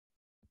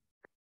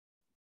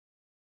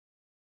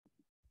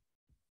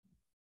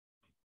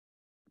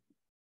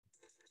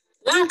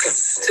Welcome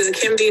to the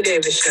Kim B.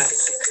 Davis Show.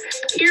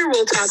 Here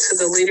we'll talk to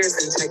the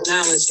leaders in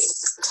technology,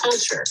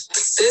 culture,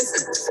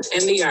 business,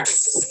 and the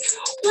arts.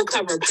 We'll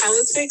cover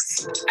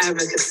politics,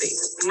 advocacy,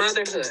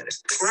 motherhood,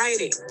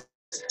 writing,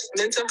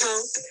 mental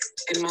health,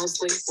 and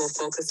mostly we'll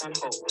focus on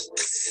hope.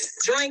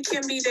 Join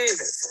Kim B.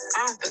 Davis,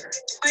 author,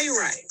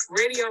 playwright,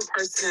 radio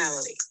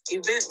personality,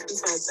 event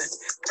consultant,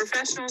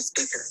 professional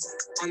speaker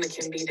on the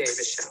Kim B.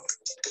 Davis Show.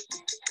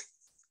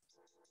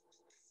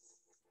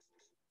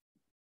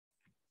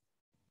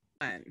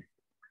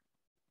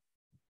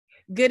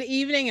 Good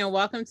evening and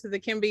welcome to the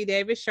Kim B.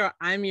 Davis Show.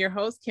 I'm your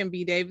host, Kim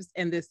B. Davis,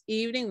 and this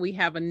evening we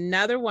have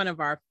another one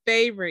of our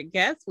favorite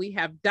guests. We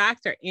have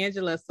Dr.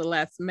 Angela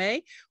Celeste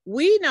May.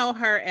 We know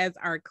her as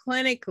our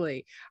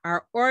clinically,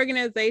 our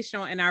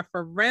organizational, and our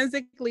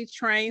forensically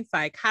trained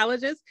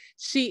psychologist.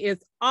 She is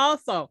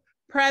also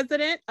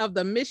president of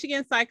the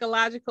Michigan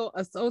Psychological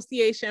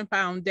Association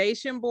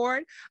Foundation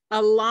Board,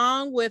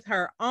 along with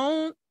her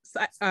own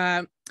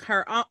I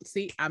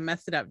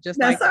messed it up. Just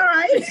That's like all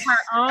right.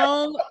 Her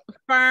own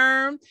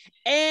firm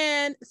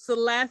and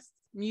Celeste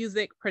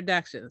Music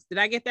Productions. Did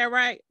I get that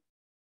right?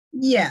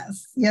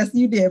 Yes,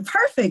 you did.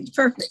 Perfect.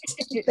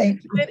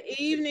 Thank you. Good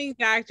evening,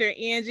 Dr.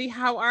 Angie.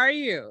 How are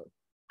you?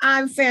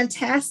 I'm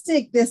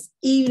fantastic this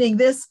evening.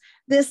 This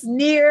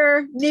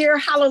near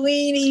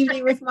Halloween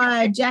evening with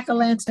my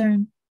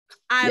jack-o'-lantern.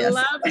 I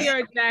love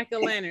your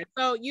jack-o'-lantern.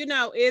 So,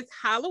 it's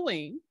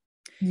Halloween.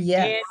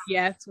 Yes. And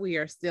yes, we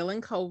are still in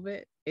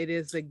COVID. It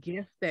is a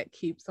gift that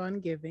keeps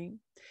on giving.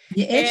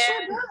 Yeah, it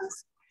sure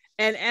does.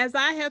 And as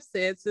I have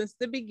said since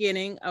the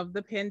beginning of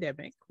the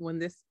pandemic, when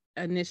this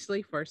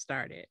initially first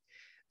started,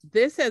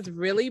 this has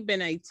really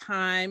been a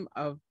time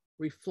of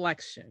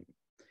reflection.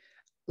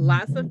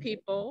 Lots of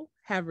people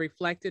have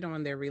reflected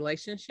on their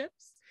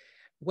relationships,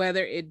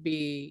 whether it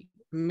be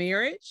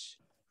marriage,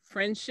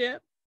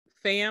 friendship,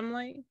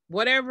 family,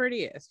 whatever it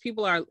is.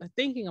 People are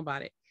thinking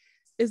about it.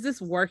 Is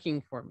this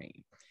working for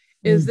me?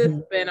 Is this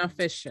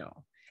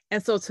beneficial?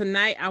 And so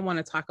tonight I want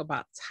to talk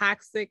about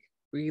toxic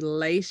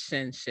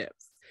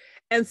relationships.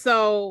 And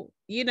so,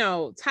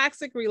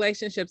 toxic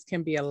relationships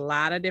can be a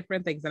lot of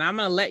different things. And I'm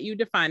going to let you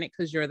define it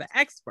because you're the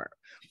expert.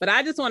 But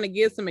I just want to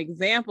give some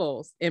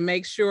examples and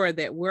make sure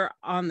that we're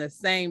on the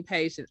same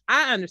page. And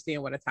I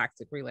understand what a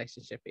toxic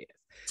relationship is.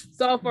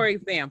 So, for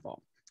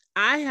example,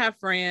 I have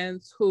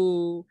friends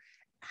who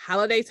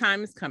holiday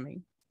time is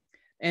coming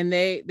and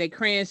they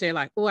cringe. They're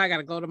like, oh, I got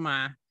to go to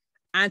my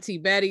Auntie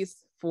Betty's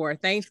for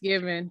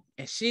Thanksgiving.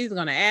 And she's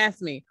going to ask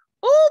me,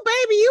 oh,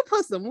 baby, you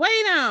put some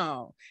weight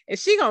on. And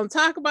she going to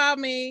talk about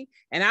me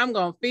and I'm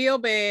going to feel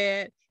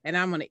bad and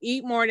I'm going to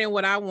eat more than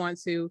what I want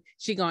to.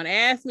 She going to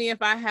ask me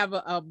if I have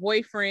a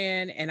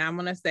boyfriend and I'm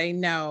going to say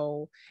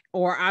no,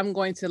 or I'm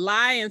going to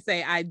lie and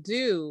say I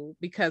do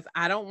because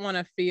I don't want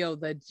to feel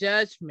the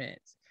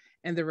judgment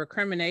and the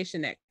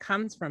recrimination that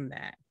comes from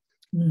that.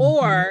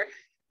 Or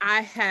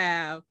I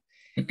have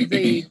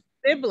the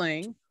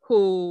sibling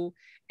who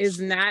is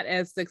not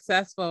as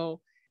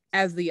successful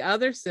as the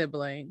other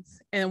siblings.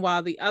 And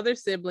while the other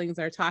siblings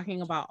are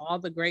talking about all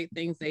the great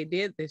things they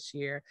did this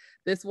year,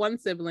 this one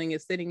sibling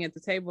is sitting at the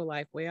table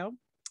like, well,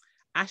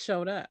 I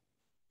showed up.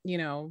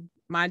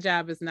 My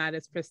job is not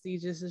as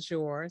prestigious as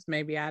yours.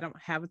 Maybe I don't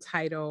have a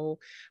title.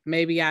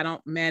 Maybe I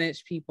don't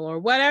manage people or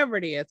whatever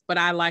it is, but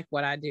I like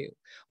what I do.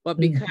 But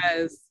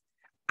because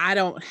I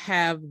don't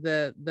have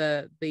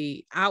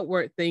the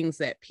outward things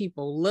that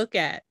people look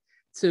at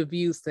to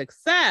view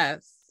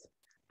success,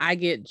 I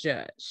get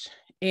judged.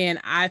 And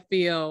I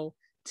feel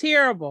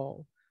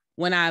terrible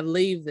when I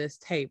leave this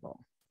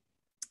table.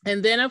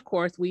 And then, of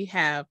course, we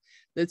have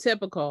the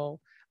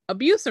typical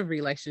abusive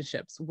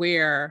relationships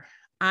where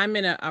I'm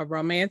in a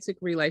romantic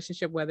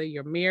relationship, whether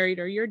you're married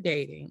or you're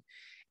dating,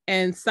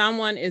 and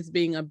someone is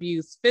being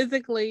abused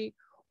physically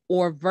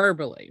or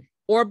verbally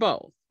or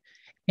both.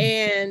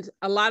 And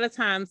a lot of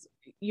times,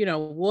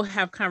 we'll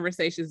have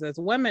conversations as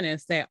women and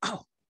say,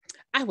 oh,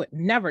 I would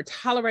never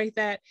tolerate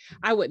that.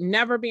 I would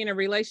never be in a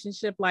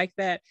relationship like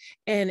that.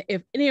 And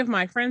if any of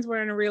my friends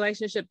were in a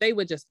relationship, they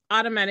would just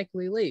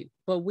automatically leave.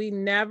 But we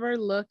never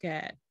look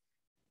at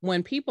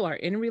when people are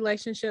in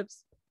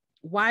relationships,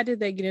 why did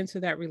they get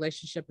into that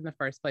relationship in the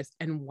first place?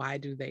 And why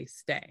do they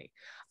stay?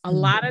 A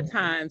lot of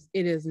times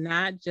it is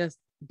not just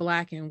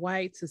black and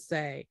white to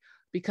say,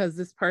 because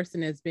this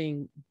person is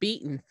being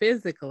beaten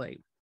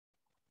physically,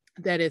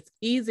 that it's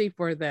easy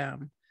for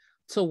them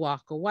to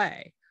walk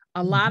away.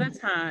 A lot of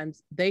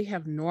times they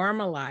have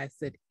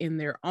normalized it in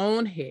their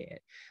own head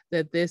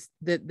that this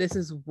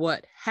is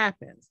what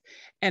happens.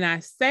 And I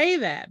say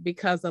that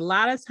because a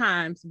lot of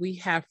times we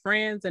have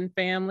friends and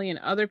family and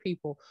other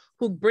people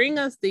who bring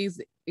us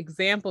these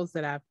examples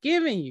that I've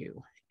given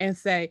you and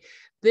say,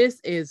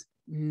 this is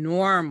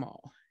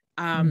normal.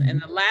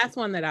 And the last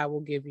one that I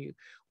will give you,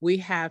 we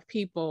have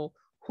people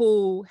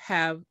who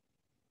have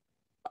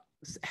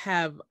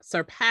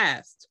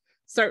surpassed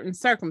certain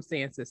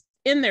circumstances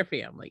in their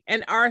family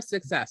and are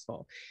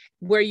successful,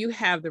 where you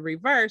have the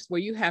reverse,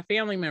 where you have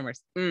family members.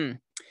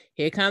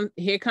 Here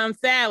comes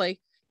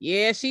Sally.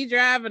 Yeah, she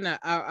driving a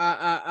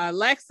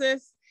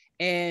Lexus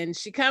and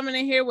she coming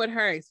in here with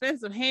her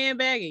expensive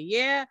handbag, and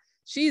yeah,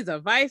 she's a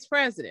vice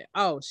president.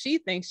 Oh, she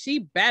thinks she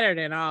better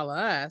than all of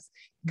us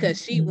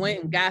because she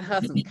went and got her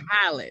some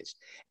college.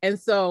 And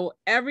so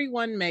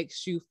everyone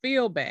makes you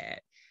feel bad.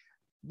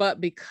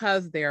 But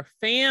because they're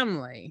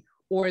family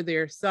or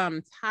there's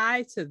some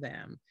tie to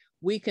them,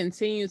 we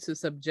continue to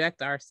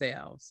subject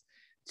ourselves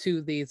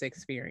to these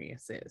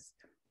experiences.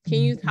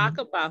 Can you talk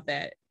about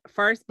that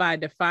first by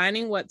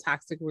defining what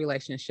toxic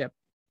relationships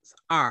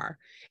are?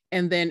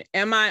 And then,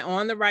 am I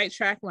on the right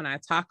track when I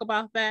talk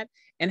about that?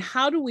 And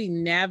how do we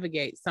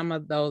navigate some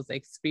of those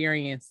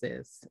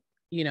experiences,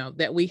 you know,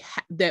 that we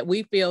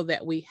feel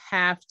that we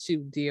have to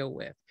deal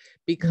with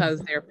because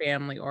they're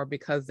family or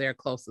because they're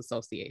close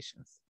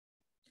associations?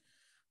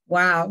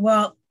 Wow.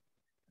 Well,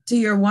 to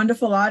your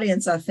wonderful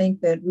audience, I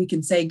think that we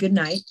can say good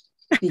night,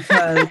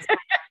 because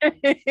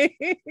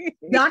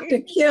Dr.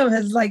 Kim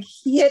has like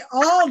hit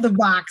all the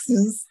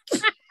boxes.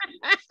 Hit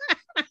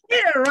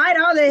it right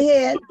on the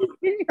head.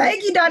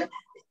 Thank you, Dr.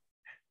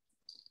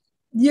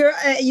 You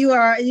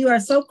are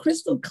so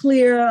crystal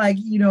clear. Like,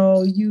 you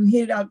know, you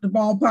hit out the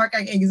ballpark.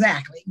 Like,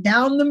 exactly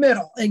down the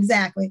middle.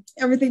 Exactly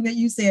everything that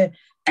you said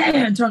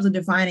in terms of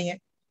defining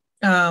it,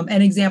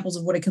 and examples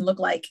of what it can look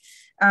like.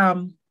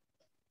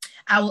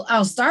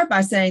 I'll start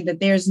by saying that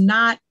there's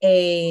not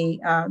there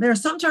are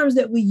some terms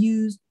that we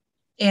use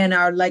in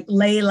our like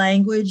lay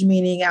language,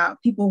 meaning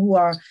people who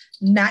are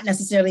not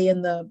necessarily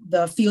in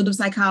the field of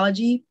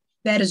psychology.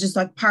 That is just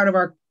like part of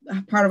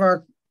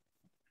our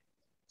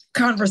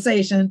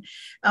conversation,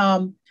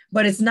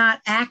 but it's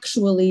not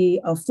actually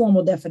a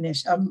formal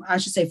definition. I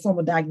should say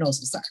formal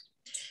diagnosis. Sorry.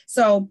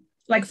 So,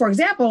 like, for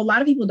example, a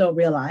lot of people don't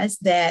realize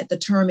that the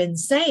term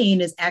insane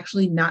is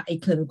actually not a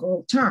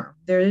clinical term.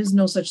 There is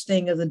no such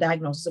thing as a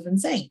diagnosis of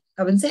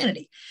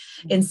insanity.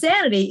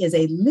 Insanity is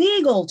a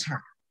legal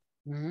term.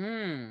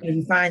 If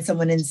you find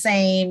someone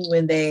insane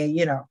when they,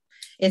 you know,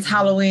 it's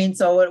Halloween.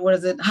 So what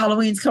is it?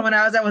 Halloween's coming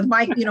out. Is that with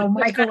Mike, you know,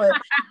 Michael, and,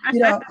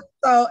 you know,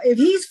 so if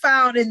he's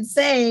found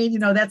insane, you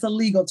know, that's a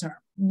legal term.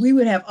 We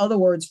would have other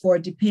words for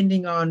it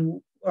depending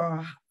on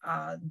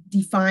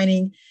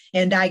defining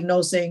and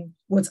diagnosing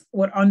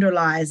what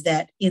underlies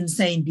that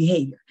insane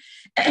behavior.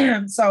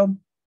 So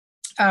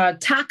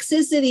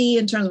toxicity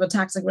in terms of a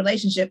toxic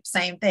relationship,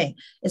 same thing.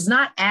 It's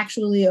not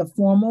actually a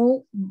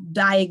formal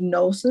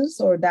diagnosis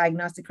or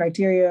diagnostic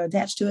criteria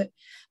attached to it,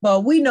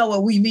 but we know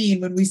what we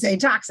mean when we say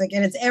toxic,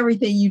 and it's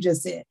everything you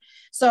just said.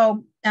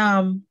 So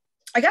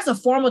I guess a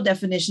formal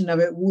definition of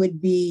it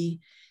would be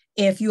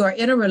if you are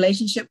in a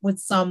relationship with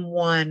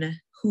someone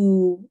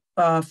who,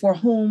 for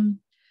whom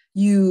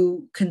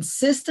you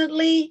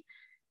consistently,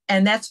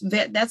 and that's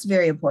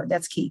very important.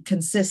 That's key.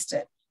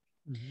 Consistent.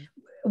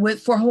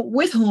 With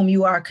whom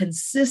you are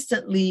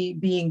consistently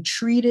being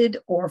treated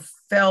or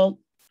feel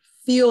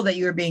that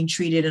you're being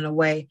treated in a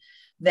way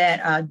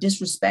that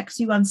disrespects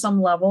you on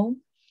some level,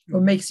 or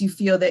makes you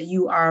feel that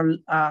you are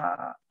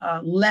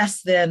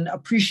less than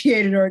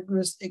appreciated or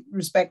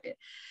respected.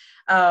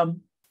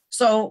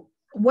 So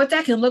what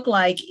that can look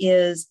like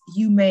is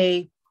you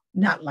may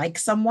not like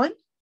someone,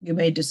 you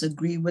may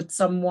disagree with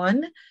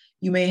someone,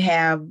 you may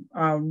have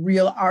a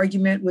real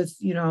argument with,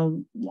 you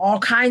know, all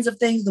kinds of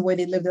things, the way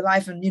they live their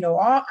life. And, you know,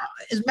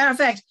 as a matter of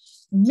fact,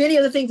 many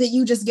of the things that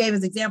you just gave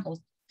as examples,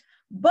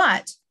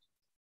 but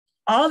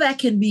all that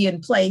can be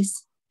in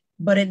place,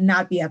 but it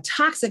not be a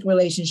toxic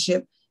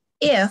relationship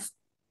if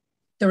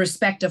the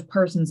respect of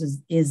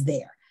persons is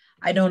there.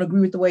 I don't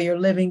agree with the way you're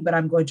living, but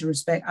I'm going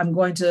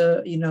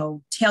to, you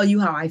know, tell you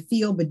how I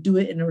feel, but do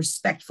it in a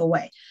respectful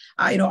way.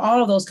 You know,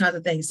 all of those kinds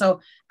of things.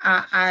 So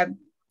I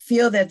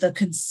feel that the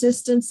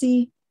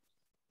consistency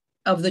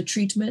of the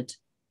treatment,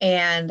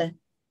 and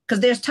because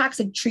there's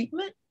toxic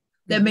treatment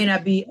that may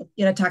not be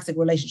in a toxic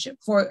relationship.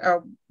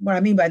 For what I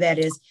mean by that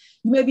is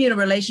you may be in a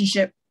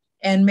relationship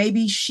and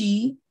maybe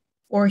she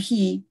or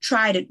he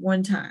tried it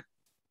one time.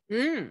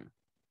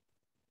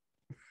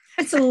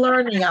 It's a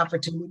learning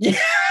opportunity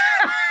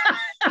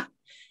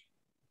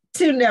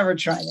to never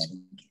try that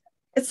again.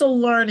 It's a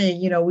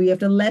learning, you know, we have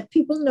to let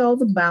people know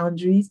the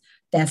boundaries.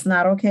 That's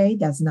not okay.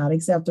 That's not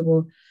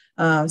acceptable.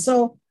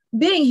 So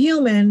being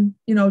human,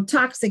 you know,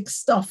 toxic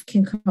stuff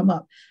can come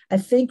up. I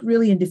think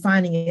really in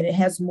defining it, it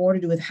has more to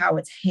do with how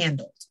it's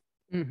handled.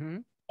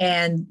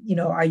 And, you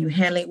know, are you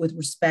handling it with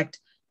respect?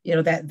 You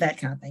know, that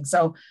kind of thing.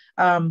 So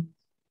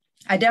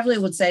I definitely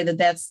would say that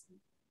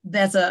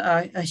that's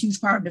a huge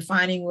part of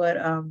defining what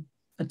a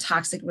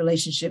toxic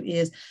relationship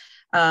is.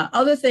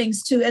 Other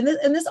things too, and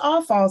this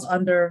all falls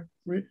under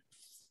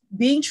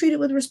being treated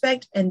with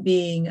respect and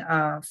being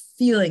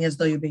feeling as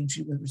though you're being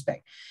treated with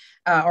respect.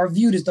 Or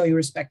viewed as though you're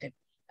respected.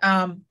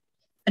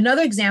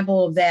 Another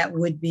example of that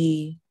would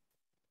be,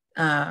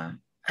 I'm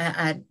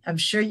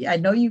sure, I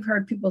know you've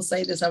heard people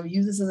say this, I'll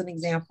use this as an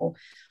example,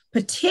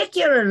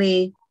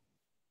 particularly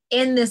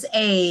in this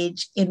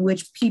age in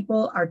which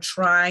people are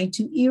trying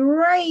to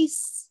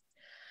erase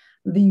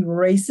the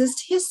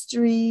racist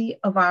history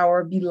of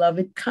our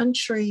beloved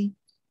country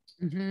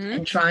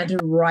and trying to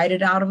write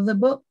it out of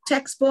the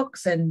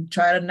textbooks and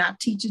try to not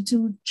teach it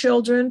to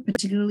children,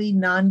 particularly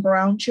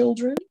non-brown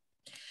children.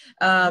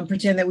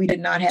 pretend that we did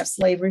not have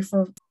slavery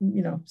for,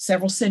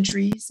 several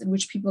centuries in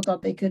which people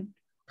thought they could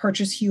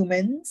purchase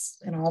humans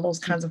and all those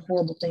kinds of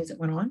horrible things that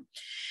went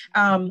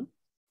on.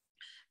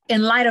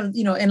 In light of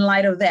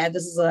that,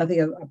 this is, I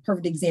think, a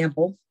perfect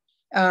example.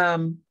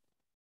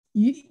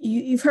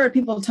 You've heard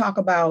people talk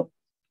about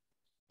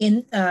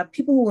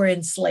people who were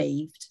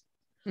enslaved,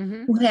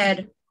 who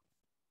had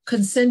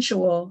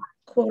consensual,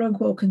 quote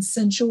unquote,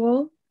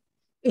 consensual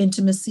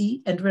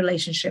intimacy and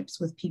relationships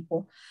with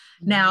people.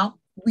 Now,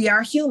 we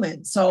are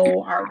human,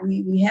 so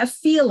we have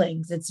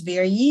feelings. It's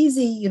very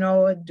easy,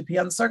 depending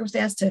on the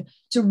circumstance,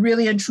 to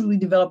really and truly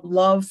develop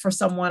love for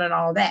someone and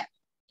all that.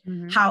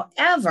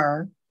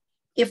 However,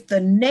 if the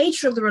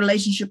nature of the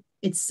relationship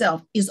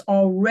itself is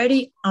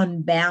already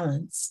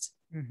unbalanced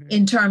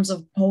in terms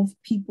of both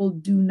people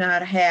do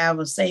not have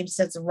the same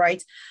sets of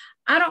rights,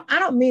 I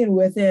don't mean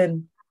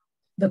within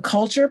the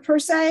culture per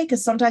se,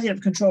 because sometimes you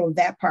have control of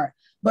that part,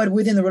 but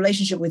within the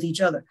relationship with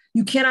each other.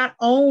 You cannot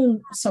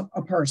own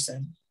a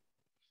person.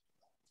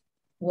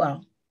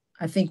 Well,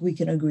 I think we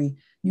can agree.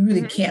 You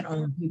really can't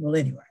own people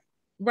anyway.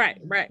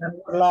 Right.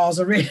 Laws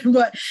are written,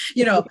 but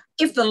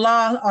if the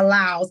law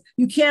allows,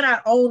 you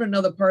cannot own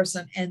another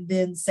person and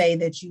then say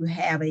that you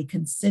have a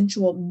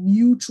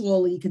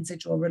mutually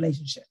consensual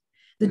relationship.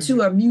 The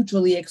two are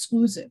mutually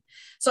exclusive.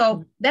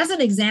 So that's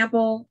an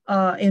example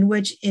in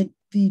which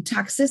the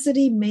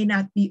toxicity may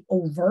not be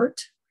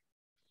overt,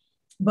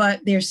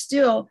 but there's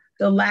still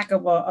the lack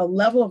of a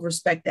level of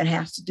respect that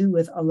has to do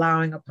with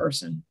allowing a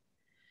person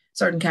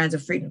certain kinds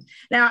of freedom.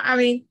 Now, I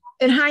mean,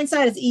 in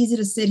hindsight, it's easy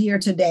to sit here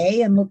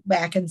today and look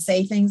back and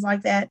say things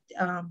like that.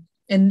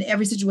 In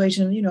every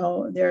situation,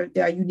 there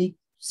are unique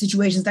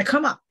situations that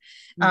come up.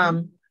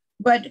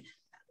 But,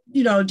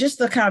 just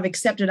the kind of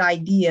accepted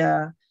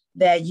idea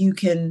that you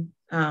can,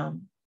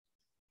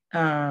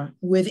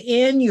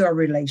 within your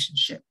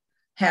relationship,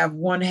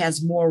 one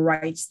has more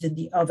rights than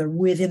the other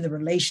within the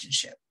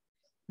relationship.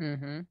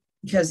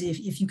 Because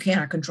if you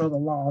cannot control the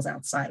laws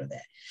outside of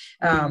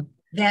that.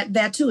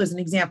 That too is an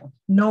example.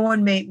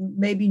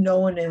 Maybe no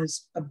one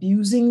is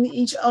abusing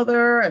each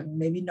other, and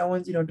maybe no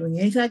one's doing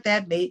anything like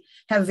that. May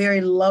have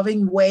very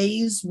loving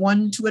ways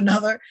one to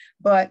another,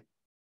 but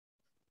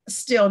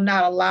still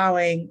not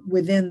allowing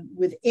within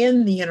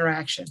the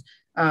interaction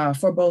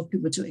for both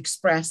people to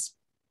express,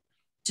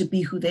 to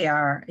be who they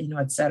are,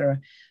 et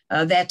cetera.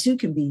 That too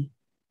can be,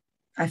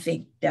 I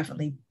think,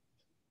 definitely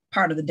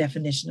part of the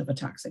definition of a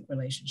toxic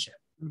relationship.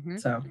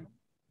 So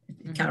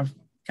it kind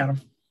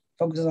of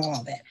focuses on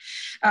all that.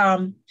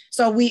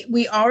 So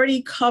we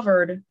already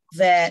covered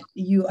that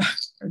you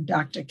are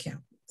Dr.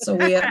 Kemp. So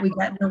we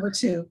got number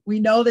 2. We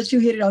know that you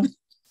hit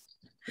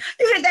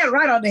that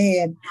right on the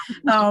head.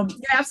 You're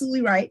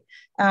absolutely right.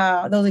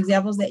 Those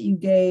examples that you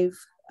gave,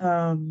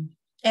 and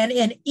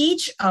in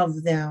each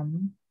of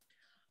them,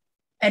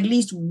 at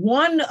least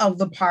one of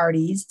the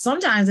parties,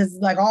 sometimes it's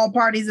like all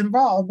parties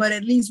involved, but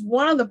at least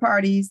one of the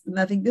parties, and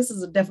I think this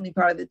is definitely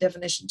part of the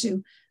definition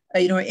too,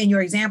 in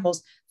your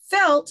examples,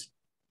 felt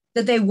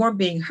that they weren't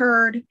being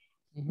heard,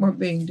 weren't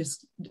being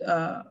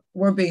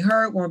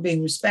heard, weren't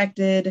being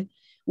respected,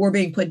 were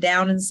being put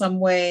down in some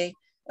way.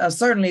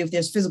 Certainly if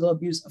there's physical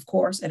abuse, of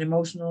course, and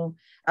emotional,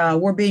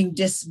 were being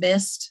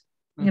dismissed,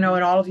 in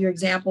all of your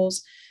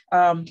examples.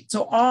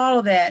 So all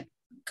of that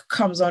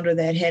comes under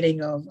that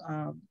heading of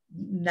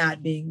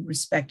not being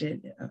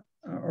respected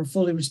or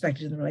fully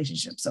respected in the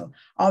relationship. So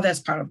all that's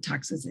part of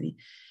toxicity.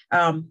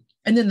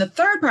 And then the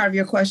third part of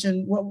your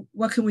question,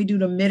 what can we do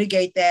to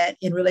mitigate that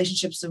in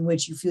relationships in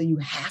which you feel you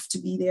have to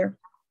be there?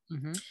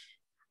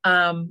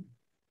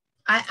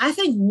 I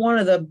think one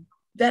of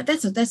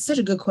that's such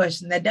a good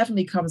question. That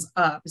definitely comes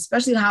up,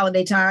 especially at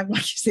holiday time,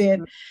 like you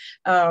said.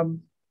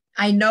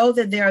 I know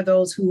that there are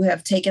those who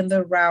have taken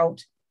the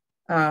route,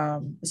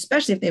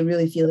 especially if they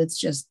really feel it's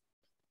just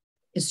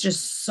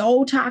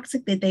so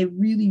toxic that they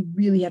really,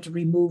 really have to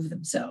remove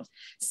themselves.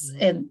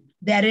 And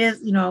that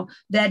is,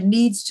 that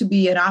needs to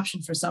be an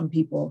option for some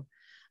people,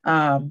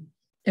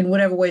 in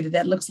whatever way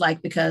that looks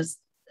like, because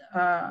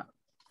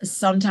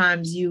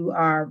sometimes you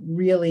are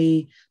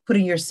really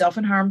putting yourself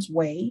in harm's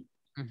way,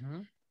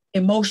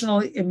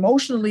 emotionally,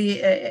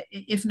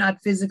 if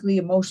not physically,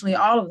 emotionally,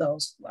 all of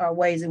those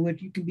ways in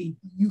which you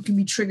can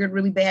be triggered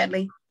really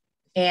badly.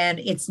 And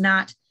it's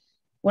not,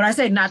 when I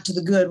say not to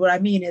the good, what I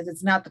mean is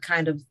it's not the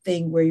kind of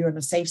thing where you're in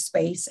a safe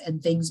space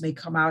and things may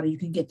come out and you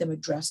can get them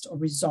addressed or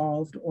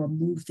resolved or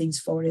move things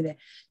forward. And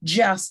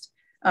just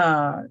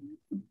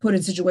put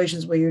in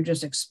situations where you're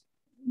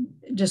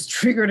just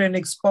triggered and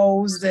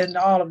exposed and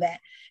all of that.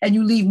 And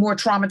you leave more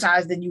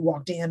traumatized than you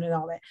walked in and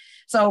all that.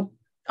 So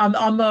on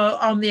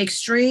the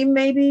extreme,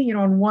 maybe,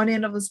 on one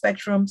end of the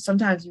spectrum,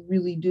 sometimes you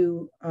really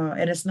do.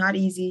 And it's not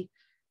easy,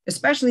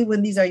 especially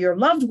when these are your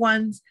loved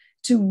ones,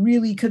 to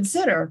really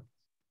consider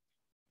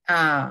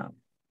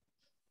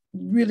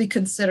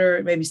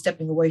maybe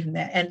stepping away from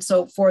that. And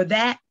so for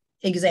that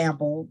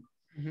example,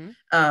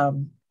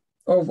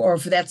 or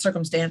for that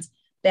circumstance,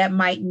 that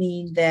might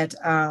mean that,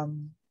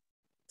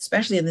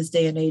 especially in this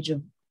day and age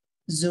of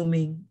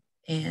Zooming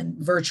and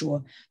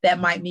virtual, that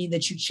might mean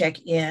that you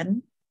check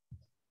in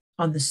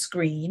on the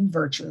screen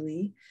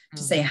virtually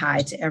to say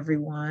hi to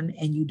everyone,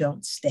 and you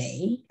don't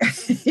stay.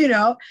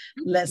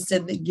 Let's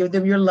give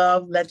them your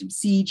love, let them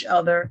see each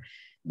other.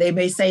 They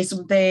may say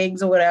some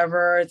things or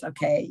whatever. It's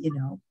okay,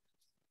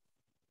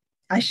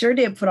 I sure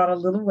did put on a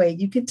little weight.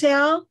 You can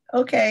tell.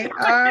 Okay.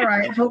 All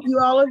right. Hope you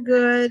all are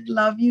good.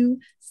 Love you.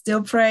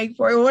 Still praying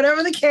for you,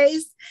 whatever the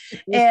case,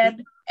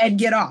 and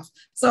get off.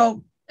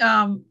 So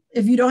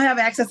if you don't have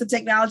access to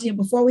technology, and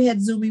before we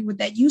had Zooming, what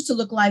that used to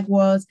look like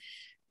was,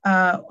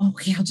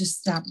 okay, I'll just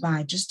stop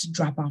by just to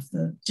drop off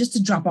the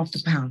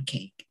pound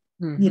cake,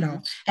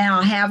 and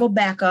I'll have a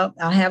backup.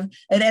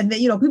 And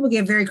people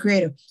get very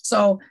creative.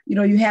 So,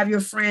 you have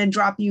your friend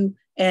drop you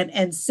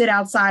and sit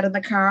outside in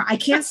the car. I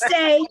can't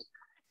stay.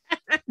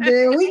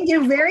 We can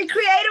get very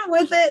creative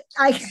with it.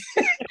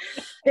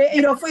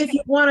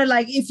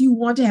 If you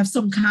want to have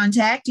some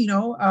contact,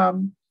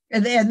 and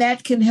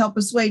that can help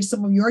assuage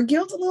some of your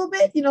guilt a little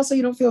bit, so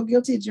you don't feel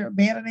guilty that you're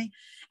abandoning,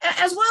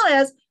 as well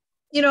as,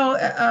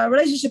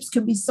 relationships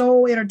can be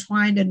so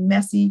intertwined and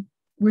messy.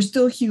 We're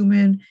still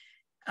human.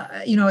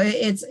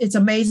 It's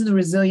amazing the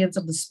resilience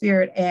of the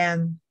spirit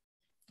and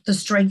the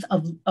strength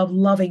of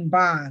loving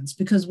bonds,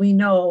 because we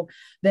know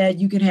that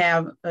you can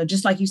have,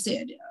 just like you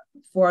said,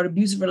 for an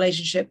abusive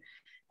relationship,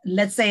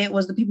 let's say it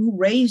was the people who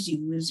raised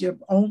you, it was your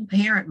own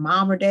parent,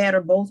 mom or dad,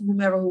 or both,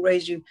 whomever who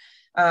raised you,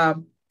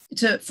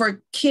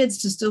 for kids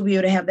to still be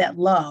able to have that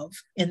love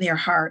in their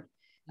heart.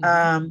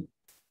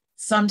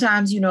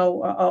 Sometimes,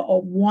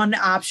 one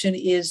option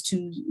is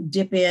to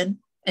dip in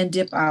and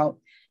dip out.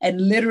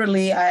 And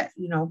literally,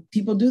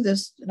 people do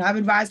this, and I've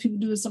advised people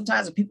to do this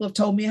sometimes, and people have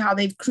told me how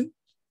they've,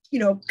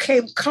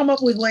 come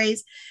up with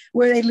ways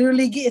where they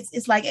literally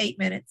it's like 8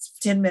 minutes,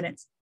 10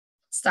 minutes.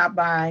 Stop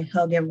by,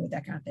 hug everyone,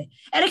 that kind of thing.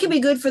 And it can be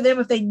good for them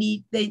if they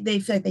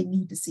feel like they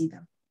need to see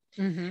them.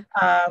 So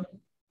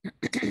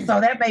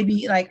that may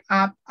be like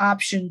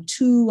option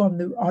 2 on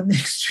the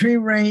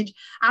extreme range.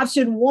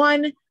 Option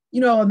 1,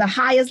 the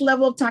highest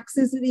level of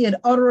toxicity and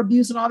utter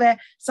abuse and all that.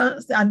 So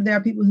there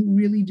are people who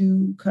really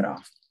do cut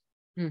off.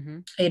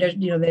 They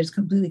just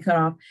completely cut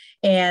off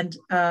and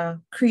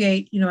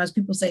create, as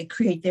people say,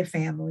 create their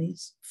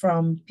families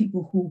from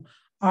people who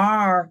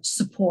are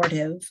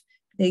supportive.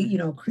 They,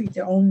 create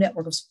their own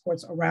network of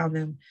supports around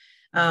them.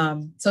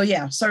 So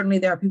yeah, certainly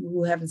there are people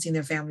who haven't seen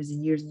their families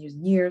in years and years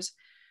and years.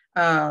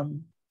 I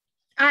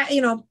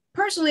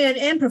personally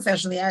and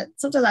professionally, I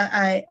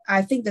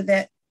think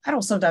that I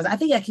don't sometimes, I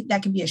think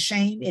that can be a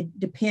shame. It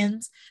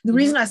depends. The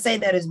reason I say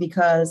that is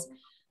because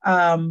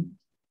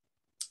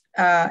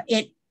I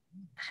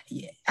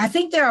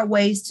think there are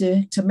ways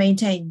to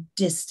maintain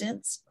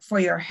distance for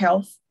your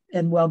health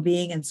and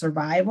well-being and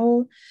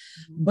survival,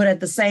 but at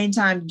the same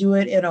time, do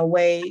it in a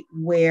way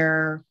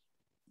where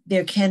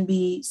there can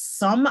be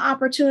some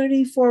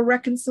opportunity for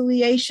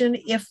reconciliation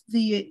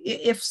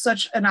if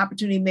such an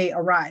opportunity may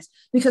arise,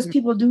 because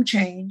people do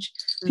change,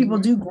 people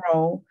do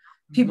grow,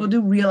 people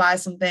do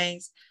realize some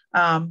things.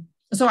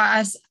 So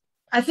I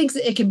think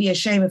it can be a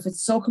shame if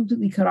it's so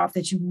completely cut off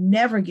that you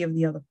never give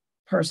the other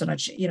person a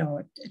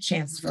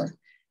chance for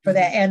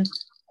that. And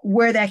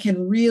where that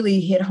can really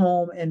hit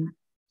home and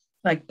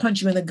like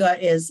punch you in the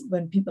gut is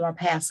when people are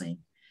passing,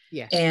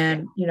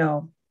 and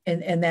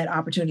and that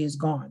opportunity is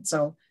gone.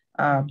 So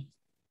I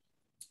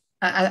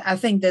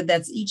think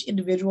that's each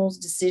individual's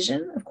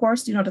decision, of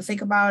course, to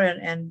think about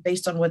and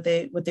based on what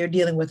they're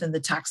dealing with and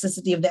the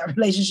toxicity of that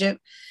relationship.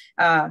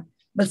 But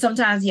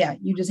sometimes,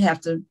 you just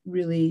have to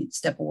really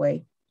step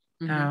away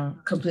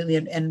completely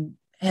and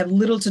have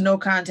little to no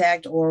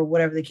contact or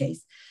whatever the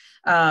case.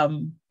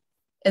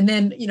 And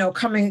then,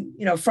 coming,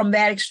 from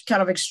that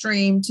kind of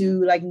extreme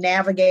to like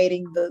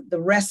navigating the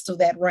rest of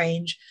that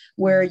range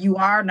where you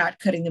are not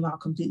cutting them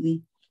out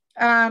completely.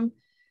 I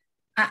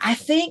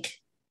think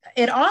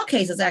in all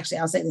cases, actually,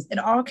 I'll say this, in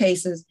all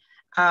cases,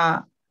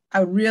 I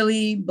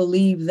really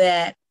believe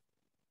that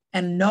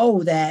and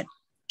know that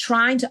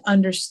trying to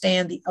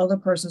understand the other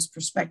person's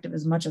perspective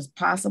as much as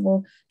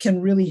possible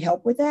can really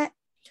help with that.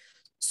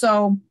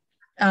 So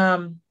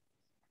one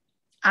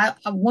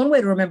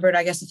way to remember it,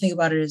 I guess, to think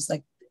about it is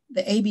like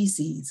the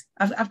ABCs.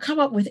 I've come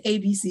up with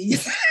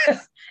ABCs.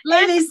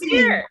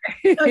 ABCs.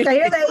 Okay,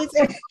 here's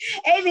the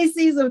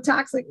ABCs of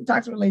toxic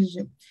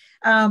relationship.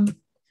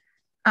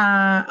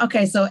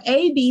 Okay, so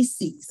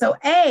ABC. So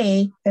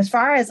A, as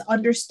far as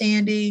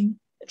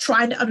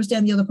trying to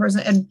understand the other person,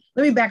 and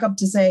let me back up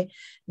to say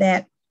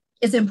that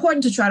it's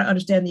important to try to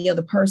understand the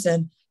other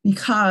person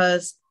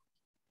because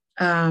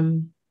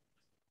in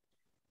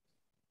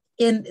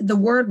the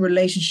word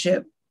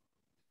relationship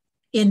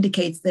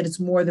indicates that it's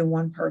more than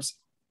one person.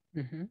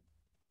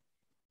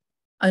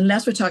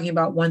 Unless we're talking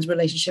about one's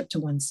relationship to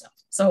oneself.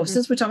 So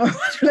since we're talking about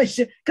one's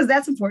relationship, because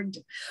that's important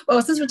too.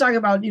 Well, since we're talking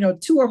about,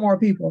 2 or more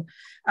people,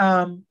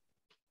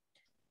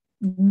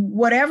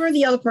 whatever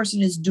the other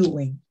person is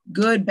doing,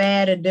 good,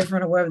 bad, and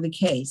different, or whatever the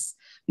case,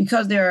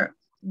 because there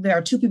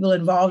are 2 people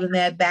involved in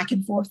that back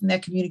and forth in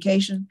that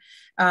communication,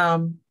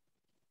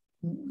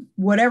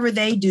 whatever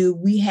they do,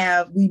 we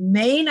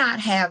may not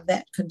have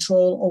that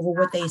control over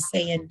what they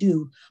say and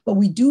do, but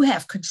we do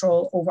have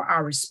control over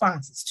our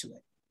responses to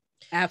it.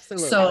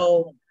 Absolutely.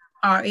 So,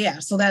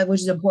 so that,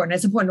 which is important.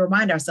 It's important to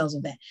remind ourselves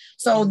of that.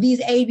 So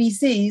these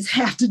ABCs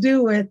have to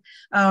do with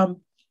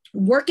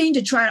working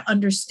to try to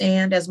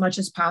understand as much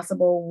as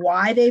possible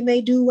why they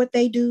may do what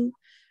they do,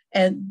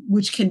 and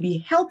which can be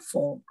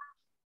helpful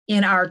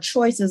in our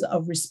choices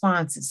of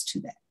responses to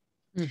that.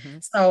 Mm-hmm.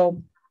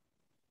 So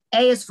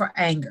A is for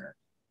anger.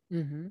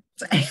 Mm-hmm.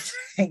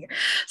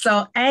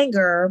 So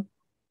anger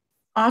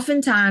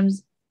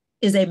oftentimes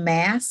is a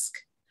mask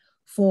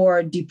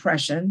for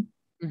depression,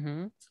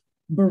 mm-hmm.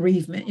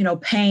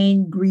 bereavement,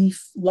 pain,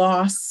 grief,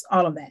 loss,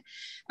 all of that.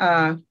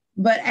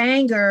 But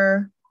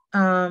anger,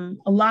 a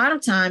lot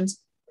of times,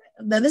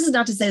 now this is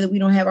not to say that we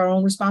don't have our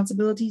own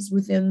responsibilities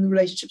within the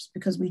relationships,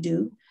 because we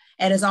do.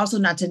 And it's also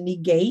not to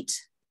negate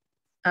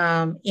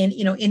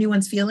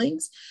anyone's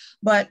feelings.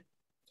 But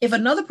if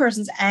another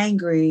person's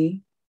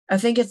angry, I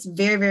think it's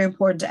very, very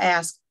important to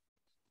ask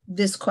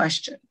this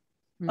question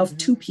mm-hmm. of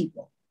two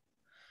people.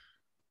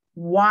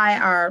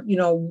 Why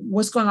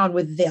what's going on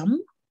with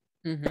them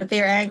mm-hmm. that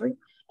they're angry?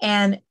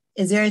 And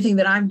is there anything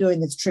that I'm doing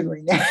that's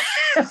triggering that?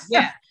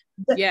 Yeah.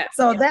 Yeah.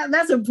 So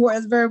that's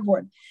important. It's very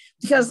important,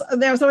 because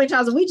there are so many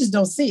times that we just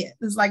don't see it.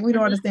 It's like we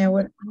don't understand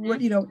what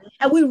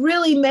and we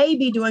really may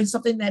be doing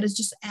something that is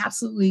just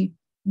absolutely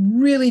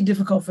really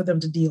difficult for them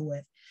to deal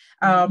with.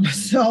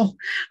 So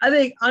I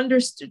think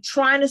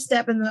trying to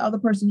step in the other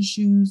person's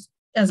shoes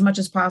as much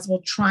as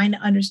possible, trying to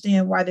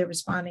understand why they're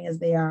responding as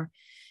they are.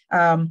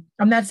 I'm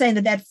not saying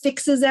that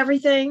fixes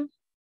everything,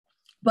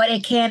 but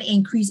it can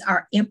increase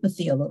our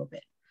empathy a little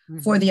bit mm-hmm.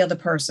 for the other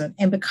person.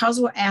 And because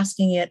we're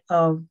asking it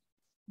of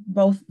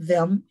both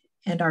them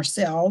and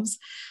ourselves,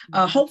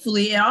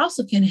 hopefully it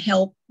also can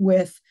help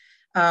with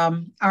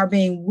our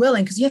being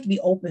willing, because you have to be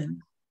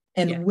open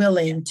and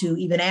willing to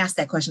even ask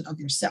that question of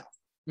yourself.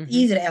 Mm-hmm.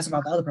 Easy to ask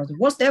about the other person.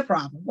 What's their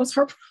problem? What's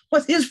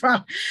his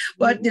problem?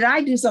 But mm-hmm. did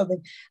I do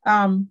something?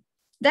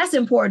 That's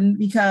important,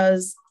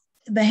 because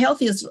the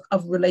healthiest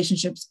of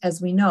relationships,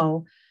 as we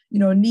know,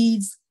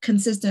 needs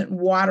consistent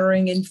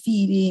watering and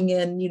feeding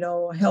and,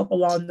 help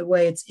along the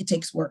way. It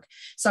takes work.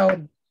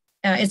 So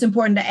it's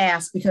important to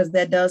ask, because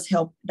that does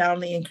help not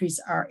only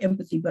increase our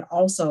empathy, but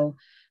also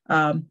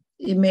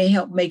it may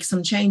help make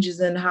some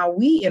changes in how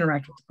we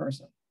interact with the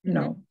person,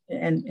 mm-hmm.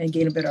 and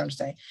gain a better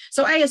understanding.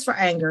 So A is for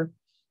anger.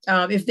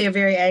 If they're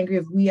very angry,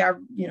 if we are,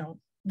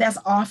 that's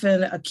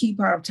often a key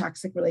part of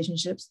toxic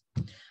relationships.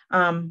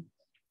 And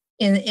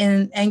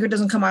anger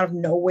doesn't come out of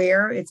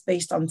nowhere. It's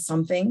based on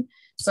something.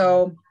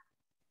 So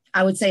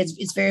I would say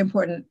it's very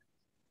important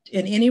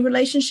in any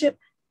relationship.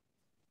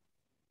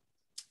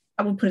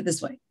 I would put it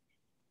this way.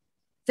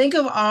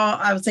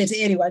 I would say to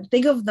anyone,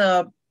 think of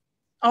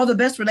all the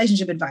best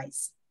relationship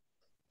advice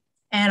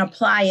and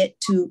apply it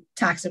to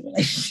toxic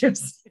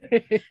relationships.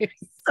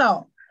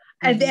 So,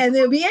 and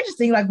it'll be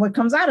interesting, like what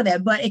comes out of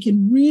that, but it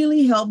can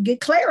really help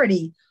get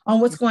clarity on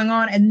what's going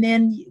on. And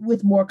then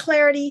with more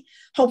clarity,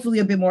 hopefully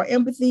a bit more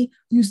empathy,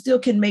 you still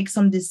can make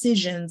some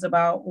decisions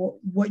about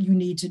what you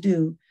need to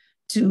do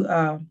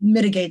to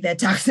mitigate that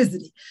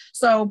toxicity.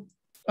 So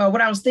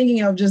what I was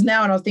thinking of just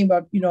now, and I was thinking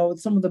about,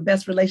 some of the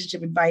best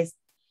relationship advice,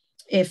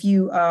 if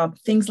you,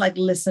 things like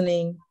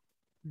listening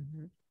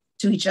mm-hmm.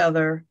 to each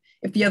other.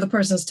 If the other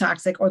person's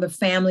toxic or the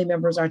family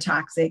members are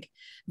toxic,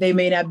 they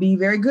may not be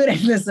very good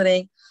at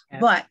listening.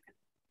 But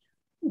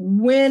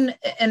and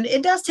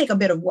it does take a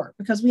bit of work,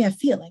 because we have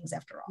feelings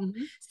after all.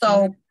 Mm-hmm.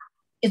 So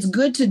it's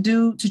good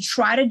to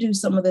try to do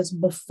some of this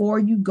before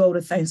you go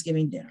to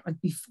Thanksgiving dinner,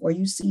 like before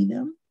you see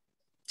them,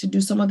 to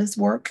do some of this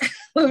work.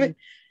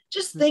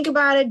 Just think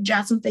about it,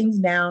 jot some things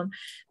down.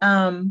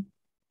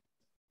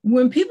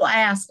 When people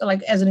ask,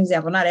 like as an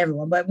example, not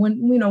everyone, but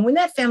when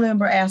that family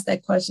member asks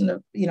that question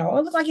of, it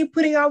looks like you're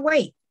putting on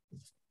weight.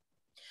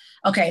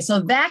 Okay, so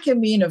that can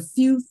mean a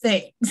few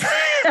things.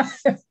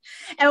 and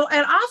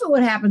often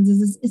what happens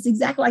is it's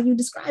exactly like you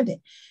described it.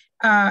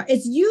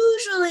 It's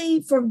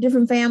usually for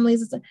different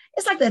families,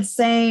 it's like that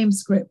same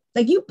script.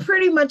 Like you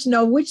pretty much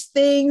know which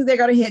things they're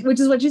going to hit, which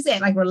is what you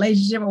said, like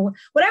relationship or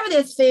whatever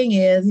their thing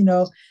is,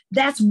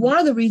 that's one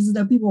of the reasons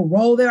that people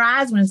roll their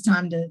eyes when it's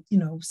time to,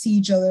 see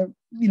each other,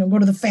 go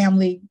to the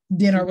family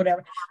dinner or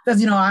whatever.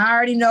 Because, I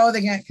already know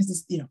they're going to, because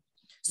it's,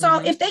 So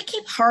mm-hmm. if they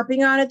keep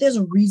harping on it, there's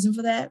a reason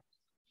for that.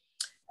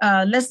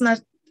 Let's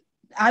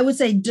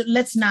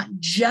not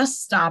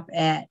just stop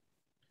at,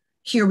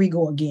 here we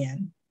go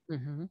again.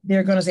 Mm-hmm.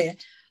 They're going to say,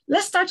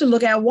 let's start to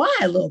look at why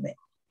a little bit.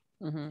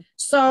 Mm-hmm.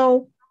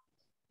 So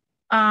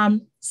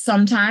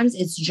sometimes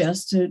it's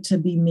just to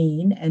be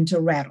mean and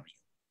to rattle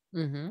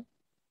you. Mm-hmm.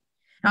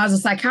 Now, as a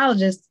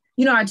psychologist,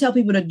 I tell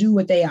people to do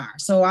what they are.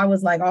 So I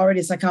was like already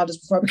a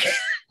psychologist before, because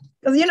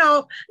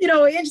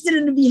interested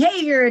in the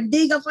behavior and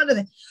dig up under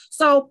that.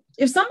 So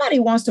if somebody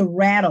wants to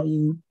rattle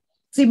you,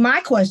 see, my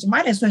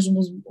next question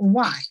was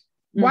why?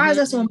 Why is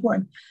that so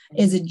important?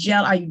 Is it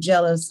are you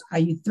jealous? Are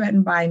you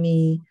threatened by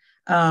me?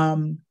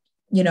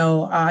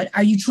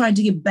 Are you trying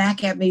to get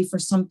back at me for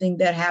something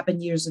that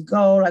happened years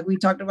ago? Like we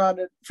talked about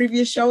in the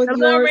previous show with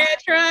yours. Red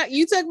truck.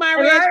 You took my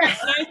red truck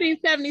in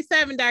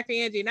 1977, Dr.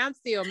 Angie, and I'm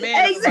still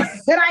mad.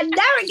 Exactly. And I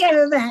never gave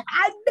it back.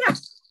 I never.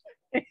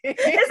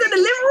 It's in the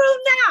living room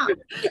now.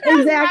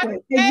 Exactly.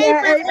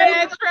 Favorite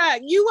red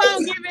truck. You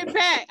won't give it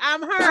back.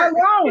 I'm hurt. I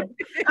won't.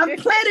 I'm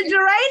planting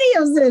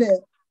geraniums in it.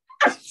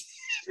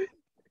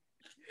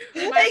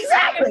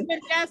 Exactly. Been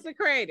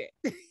desecrated.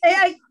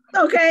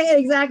 Okay,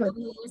 exactly.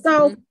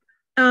 So,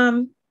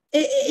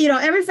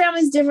 every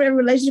family is different, every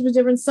relationship is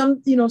different.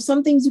 Some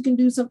things you can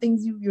do, some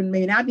things you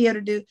may not be able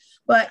to do.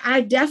 But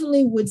I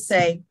definitely would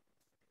say,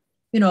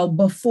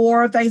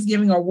 before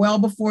Thanksgiving or well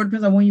before,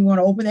 depends on when you want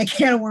to open that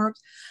can of worms.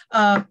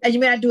 And you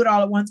may not do it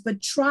all at once,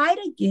 but try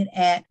to get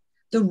at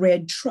the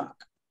red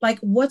truck. Like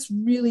what's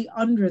really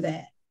under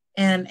that.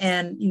 And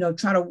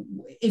try to,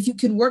 if you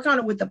can work on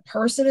it with the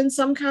person in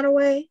some kind of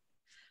way,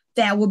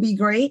 that would be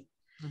great.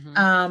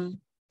 Mm-hmm.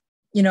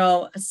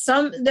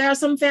 There are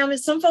some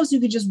families, some folks you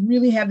could just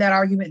really have that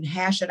argument and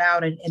hash it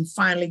out and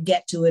finally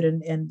get to it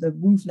and the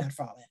roof not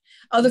falling.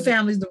 Other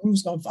families, the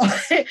roof's gonna fall.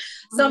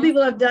 Some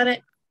people have done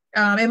it.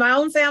 In my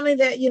own family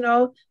that,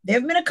 there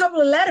have been a couple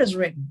of letters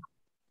written,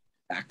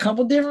 a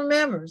couple different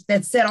members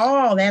that said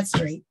all that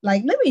straight.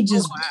 Like, let me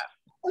just,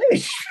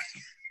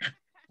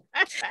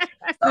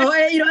 So,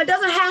 it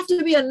doesn't have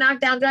to be a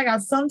knockdown drag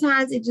out.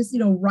 Sometimes it just,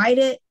 write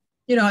it,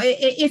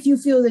 if you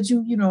feel that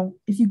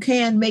if you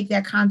can make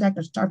that contact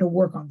or start to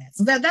work on that.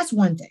 So that's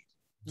one thing.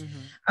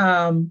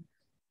 Mm-hmm.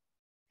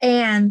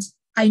 And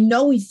I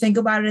know we think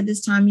about it at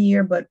this time of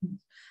year, but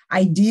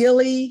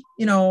ideally,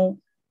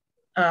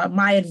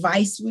 my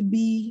advice would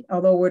be,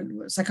 although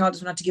we're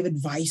psychologists, not to give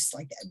advice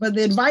like that, but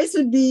the advice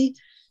would be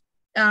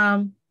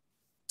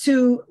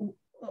to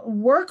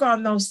work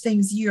on those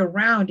things year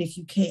round if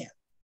you can.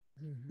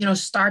 Mm-hmm.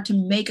 Start to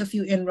make a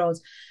few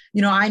inroads.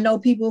 I know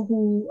people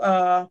who,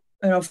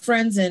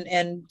 friends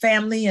and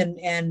family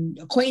and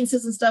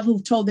acquaintances and stuff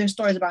who've told their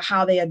stories about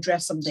how they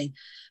address something.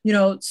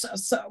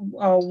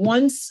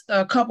 Once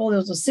a couple, there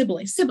was a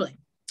sibling,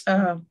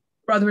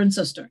 brother and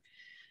sister.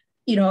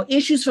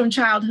 Issues from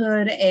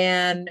childhood,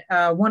 and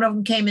one of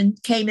them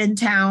came in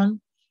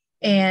town,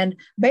 and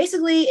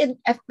basically,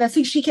 I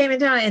think she came in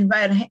town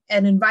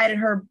and invited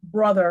her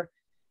brother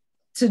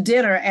to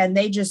dinner, and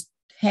they just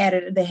had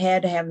it. They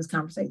had to have this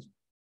conversation,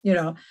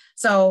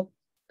 So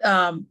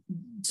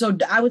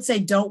I would say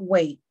don't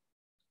wait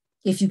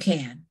if you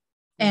can,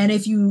 and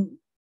if you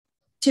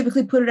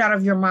typically put it out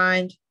of your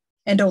mind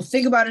and don't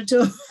think about it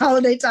till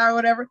holiday time or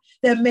whatever,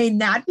 that may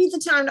not be the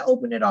time to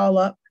open it all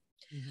up.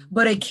 Mm-hmm.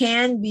 But it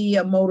can be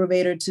a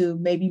motivator to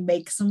maybe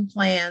make some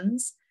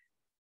plans,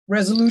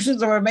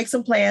 resolutions, or make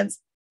some plans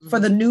for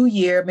the new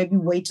year. Maybe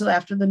wait till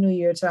after the new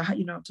year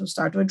to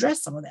start to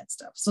address some of that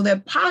stuff, so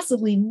that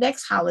possibly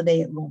next holiday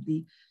it won't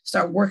be.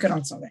 Start working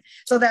on some of that.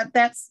 So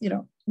that's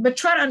but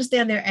try to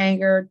understand their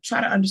anger.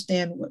 Try to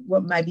understand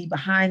what might be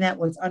behind that,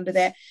 what's under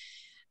that.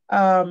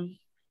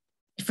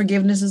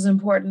 Forgiveness is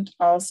important.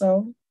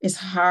 Also, it's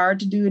hard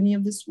to do any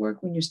of this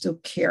work when you're still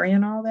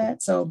carrying all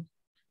that. So.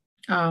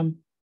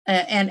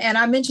 And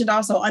I mentioned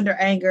also under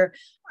anger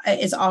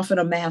is often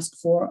a mask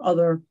for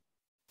other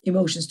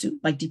emotions too,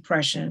 like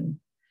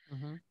depression,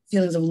 mm-hmm.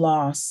 feelings of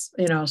loss,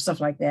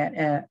 stuff like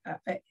that.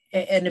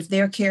 And if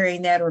they're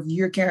carrying that, or if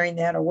you're carrying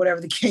that, or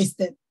whatever the case,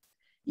 that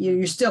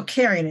you're still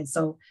carrying it.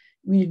 So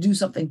we need to do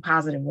something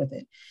positive with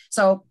it.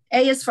 So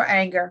A is for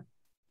anger.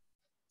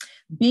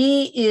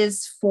 B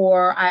is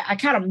for, I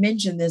kind of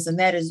mentioned this, and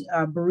that is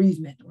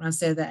bereavement. When I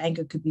said that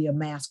anger could be a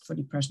mask for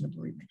depression or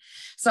bereavement.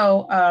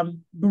 So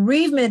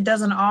bereavement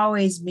doesn't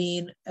always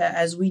mean,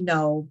 as we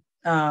know,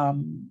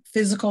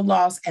 physical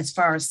loss as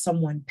far as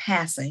someone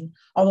passing,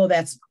 although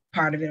that's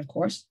part of it, of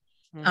course.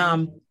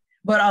 Mm-hmm.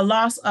 But a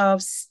loss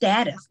of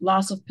status,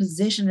 loss of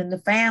position in the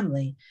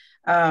family.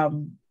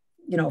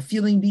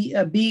 Feeling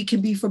B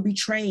can be for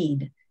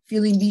betrayed,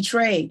 feeling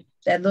betrayed.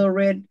 That little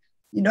red,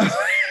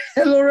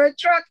 that little red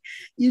truck,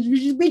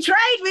 you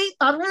betrayed me.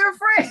 Thought we were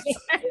friends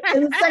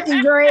in the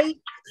second grade,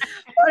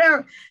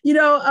 whatever.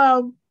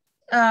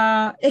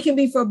 It can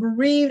be for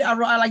bereaved.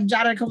 I like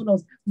jotted a couple of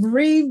those: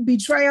 bereaved,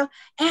 betrayal,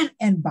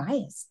 and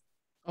bias.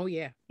 Oh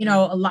yeah.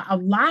 A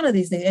lot of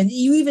these things, and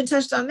you even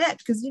touched on that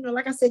because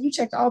like I said, you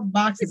checked all the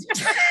boxes.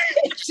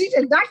 She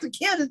said, Dr.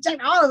 Kim has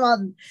checked all of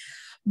them.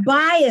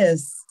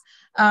 Bias.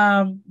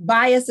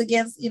 Bias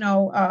against,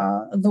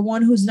 the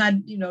one who's not,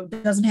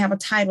 doesn't have a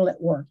title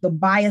at work, the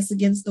bias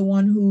against the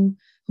one who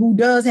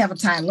does have a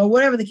title, or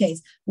whatever the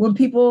case. When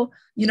people,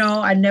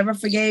 I never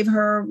forgave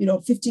her,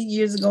 15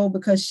 years ago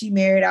because she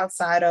married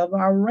outside of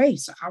our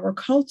race, our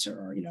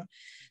culture,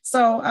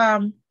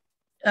 So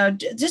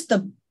just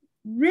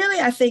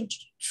I think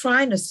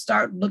trying to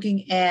start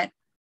looking at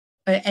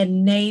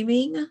and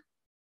naming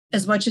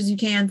as much as you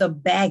can the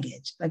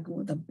baggage, like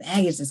the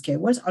baggage that's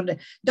carried. What's under?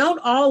 Don't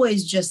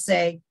always just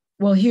say,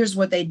 well, here's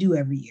what they do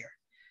every year.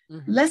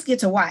 Mm-hmm. Let's get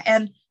to why.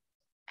 And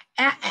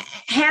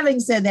having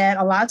said that,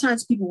 a lot of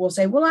times people will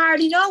say, well, I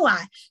already know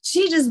why.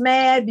 She's just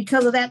mad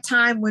because of that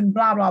time when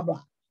blah, blah,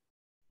 blah.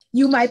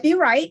 You might be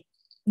right.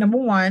 number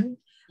one,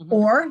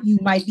 or you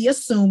might be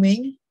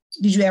assuming,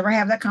 did you ever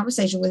have that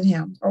conversation with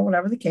him or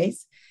whatever the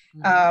case?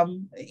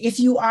 If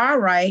you are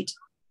right,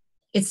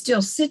 it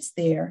still sits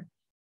there.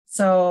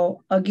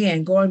 So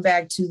again, going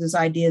back to this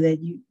idea that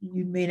you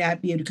may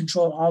not be able to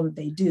control all that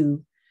they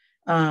do.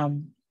 How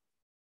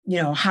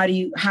do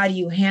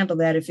you handle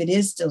that if it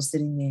is still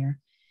sitting there?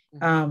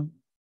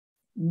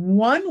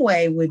 One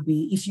way would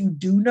be if you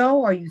do know,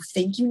 or you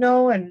think you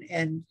know,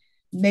 and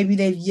maybe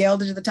they've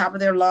yelled it at the top of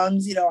their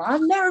lungs,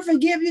 I'll never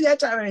forgive you that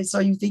time. And so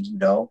you think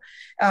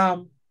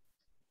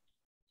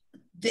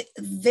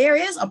there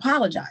is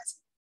apologizing.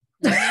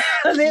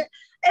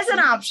 It's an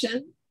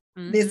option.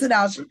 It's an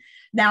option.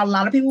 Now, a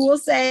lot of people will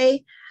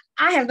say,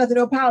 I have nothing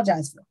to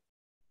apologize for.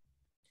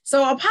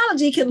 So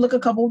apology can look a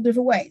couple of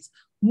different ways.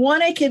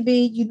 One, it could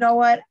be, in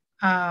all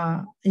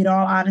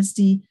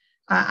honesty,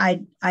 I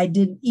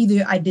didn't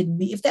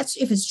mean, if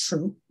it's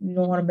true, you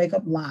don't want to make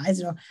up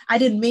lies, I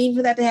didn't mean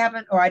for that to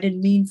happen, or I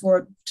didn't mean for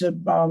it to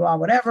blah, blah, blah,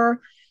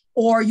 whatever,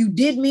 or you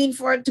did mean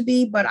for it to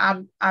be, but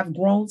I've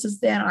grown since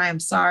then. I am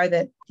sorry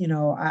that,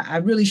 I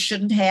really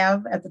shouldn't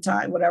have at the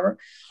time, whatever,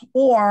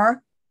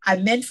 or I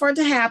meant for it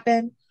to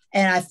happen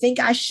and I think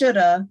I should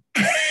have,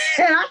 and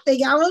I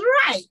think I was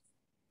right.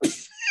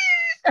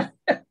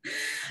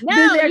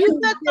 No, you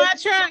took my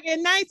truck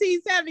in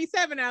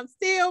 1977. I'm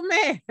still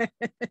mad.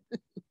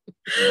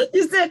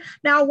 You said,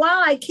 now,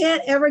 while I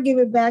can't ever give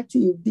it back to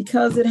you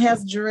because it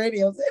has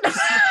geraniums,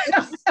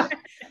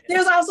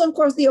 there's also, of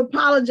course, the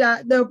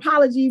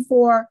apology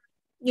for,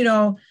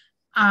 I'm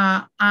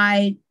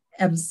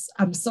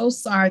so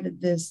sorry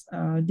that this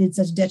did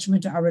such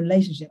detriment to our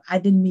relationship. I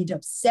didn't mean to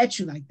upset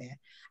you like that.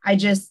 I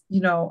just,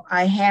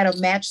 I had a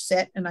match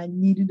set and I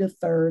needed a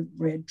third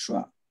red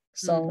truck.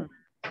 So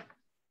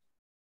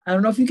I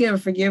don't know if you can ever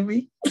forgive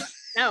me.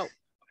 No.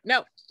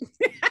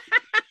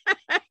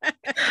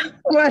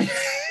 But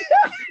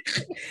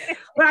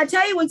I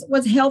tell you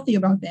what's healthy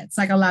about that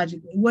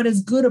psychologically, what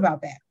is good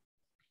about that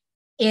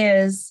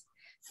is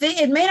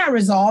it may not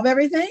resolve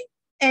everything,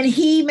 and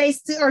he may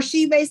still, or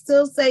she may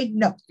still say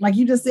no, like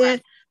you just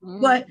said,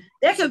 but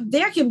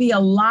there can be a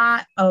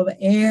lot of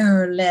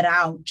air let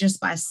out just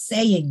by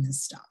saying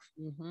this stuff,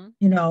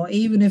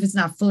 even if it's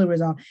not fully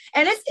resolved.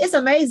 And it's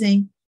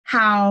amazing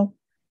how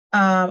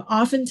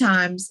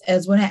oftentimes,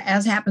 as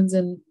happens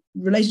in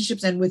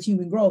relationships and with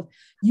human growth,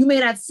 you may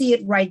not see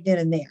it right then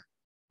and there,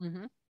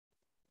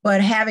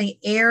 but having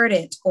aired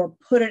it or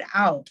put it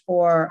out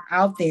or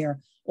out there,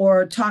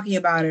 or talking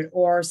about it,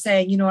 or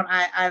saying,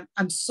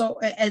 I'm so,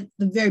 at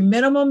the very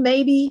minimum,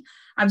 maybe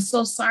I'm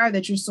so sorry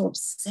that you're so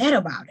upset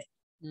about it.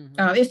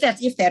 If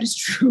that is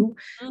true,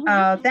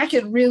 that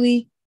can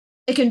really,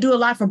 it can do a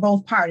lot for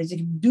both parties. It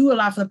can do a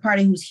lot for the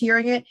party who's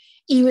hearing it,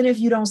 even if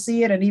you don't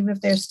see it, and even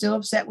if they're still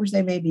upset, which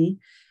they may be.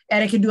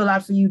 And it can do a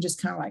lot for you,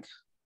 just kind of like,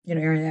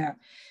 airing it out.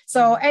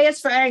 So A is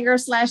for anger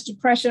 /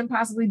 depression,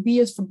 possibly B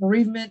is for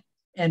bereavement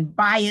and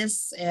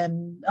bias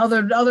and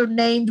other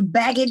named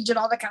baggage and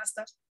all that kind of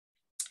stuff.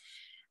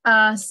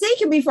 C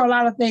can be for a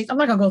lot of things. I'm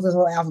not going to go through this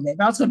whole alphabet,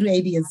 but I was going to do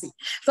A, B, and C.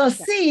 So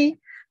C,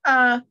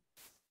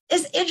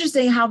 it's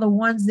interesting how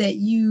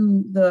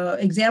the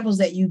examples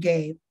that you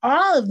gave,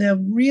 all of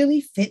them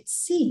really fit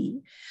C,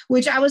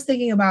 which I was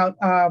thinking about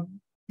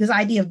this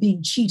idea of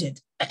being cheated,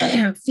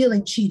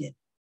 feeling cheated,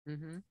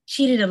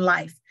 cheated in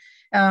life.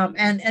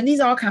 And these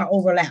all kind of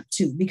overlap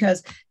too,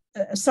 because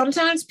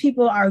sometimes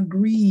people are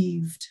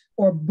grieved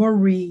or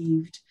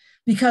bereaved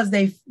because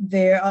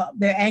they're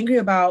angry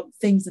about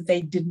things that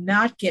they did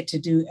not get to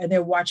do, and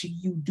they're watching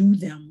you do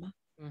them,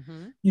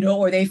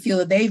 or they feel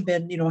that they've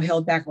been,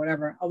 held back or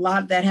whatever. A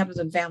lot of that happens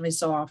in families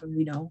so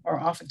often,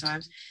 or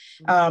oftentimes.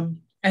 And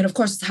of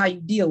course, it's how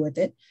you deal with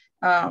it.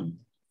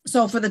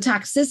 So for the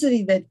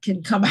toxicity that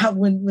can come out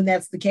when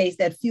that's the case,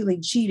 that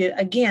feeling cheated,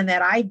 again,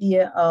 that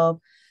idea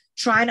of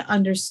trying to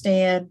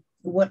understand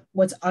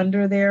what's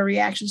under their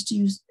reactions to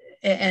you,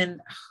 and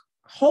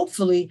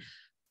hopefully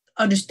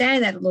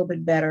understand that a little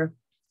bit better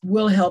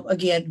will help,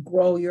 again,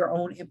 grow your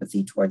own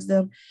empathy towards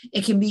them.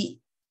 It can be,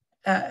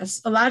 a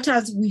lot of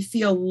times we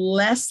feel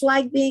less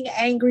like being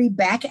angry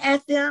back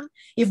at them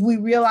if we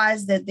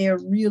realize that they're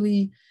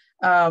really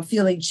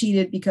feeling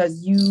cheated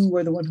because you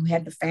were the one who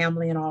had the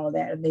family and all of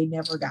that, and they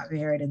never got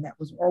married, and that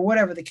was, or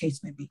whatever the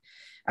case may be.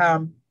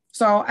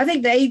 So I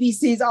think the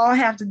ABCs all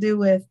have to do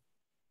with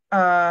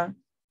a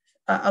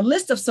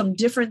list of some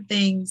different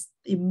things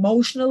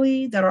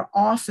emotionally that are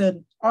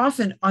often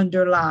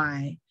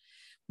underlie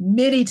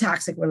many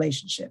toxic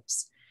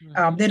relationships.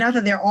 They're not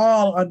that they're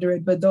all under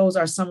it, but those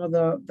are some of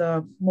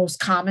the most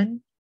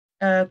common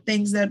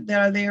things that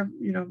are there,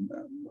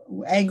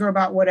 anger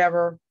about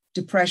whatever,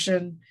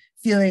 depression,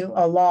 feeling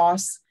a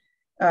loss,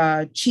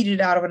 cheated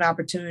out of an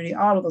opportunity,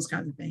 all of those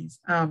kinds of things.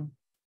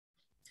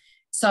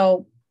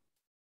 So,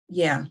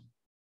 yeah.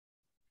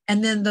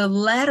 And then the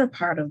latter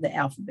part of the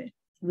alphabet,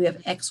 we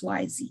have X,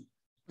 Y, Z.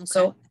 Okay.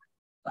 So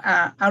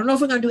I don't know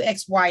if we're going to do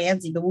X, Y,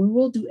 and Z, but we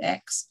will do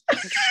X.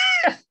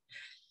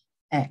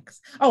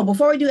 X. Oh,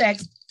 before we do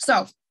X,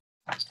 so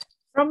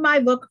from my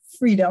book,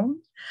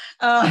 Freedom,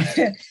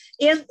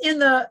 in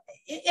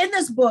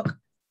this book,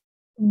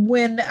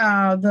 when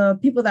the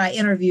people that I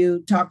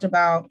interviewed talked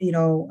about,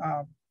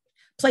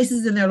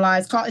 places in their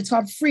lives, it's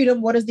called freedom.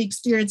 What is the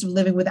experience of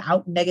living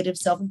without negative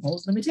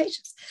self-imposed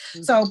limitations?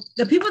 Mm-hmm. So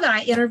the people that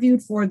I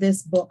interviewed for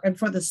this book and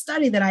for the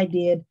study that I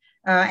did,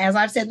 as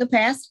I've said in the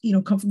past,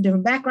 come from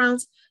different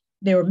backgrounds.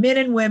 There were men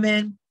and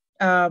women.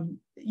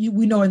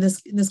 We know in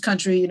this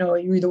country,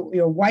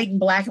 you're white and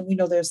black, and we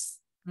know there's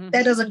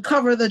that doesn't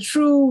cover the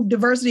true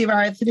diversity of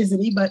our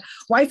ethnicity, but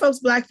white folks,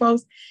 black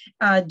folks,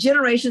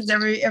 generations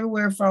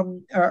everywhere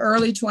from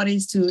early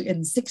 20s to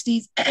in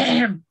 60s,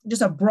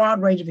 just a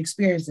broad range of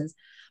experiences.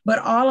 But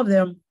all of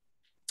them,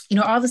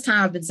 all this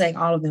time I've been saying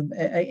all of them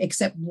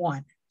except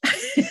one.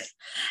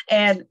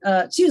 And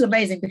she was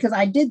amazing because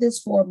I did this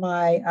for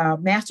my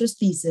master's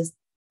thesis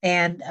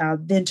and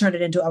then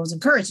I was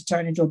encouraged to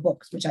turn it into a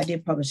book, which I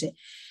did publish it.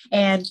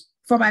 And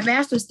for my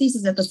master's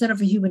thesis at the Center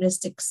for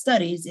Humanistic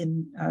Studies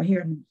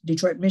here in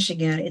Detroit,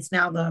 Michigan, it's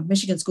now the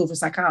Michigan School for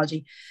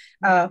Psychology.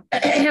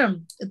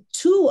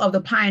 Two of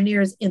the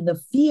pioneers in the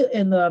field,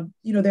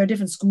 there are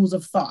different schools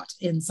of thought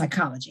in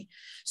psychology.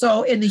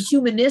 So in the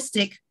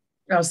humanistic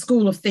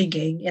school of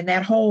thinking, in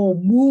that whole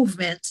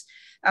movement,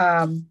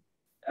 Sarita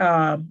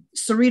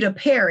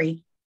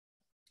Perry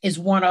is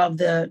one of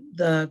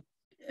the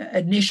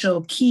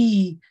initial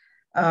key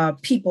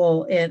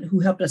people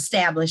who helped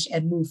establish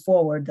and move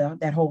forward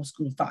that whole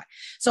school of thought.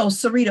 So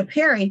Sarita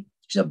Perry,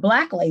 she's a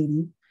Black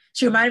lady.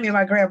 She reminded me of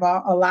my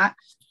grandma a lot.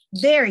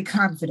 Very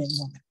confident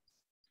woman.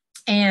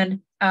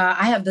 And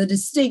I have the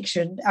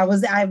distinction,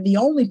 I'm the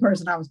only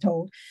person I was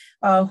told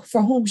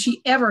for whom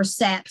she ever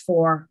sat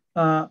for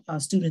a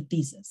student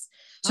thesis.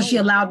 So she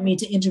allowed me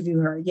to interview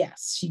her.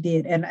 Yes, she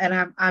did. And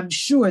I'm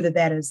sure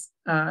that is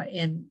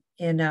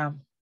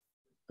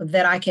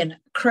that I can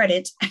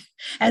credit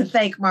and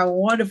thank my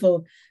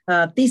wonderful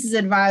thesis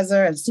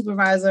advisor and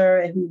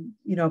supervisor, who,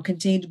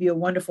 continued to be a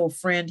wonderful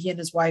friend. He and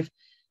his wife,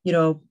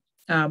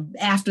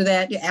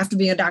 after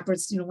being a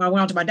doctorate, when I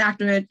went on to my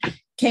doctorate,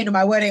 came to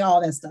my wedding,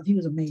 all that stuff. He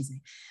was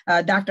amazing.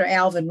 Dr.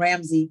 Alvin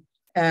Ramsey,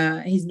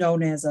 he's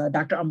known as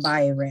Dr.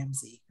 Mbaye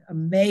Ramsey,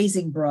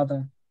 amazing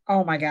brother.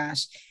 Oh my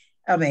gosh,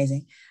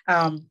 amazing.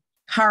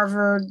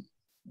 Harvard,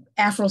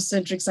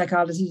 Afrocentric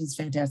psychologist, he was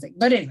fantastic.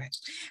 But anyway,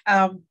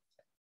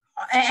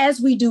 as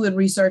we do in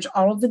research,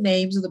 all of the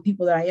names of the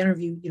people that I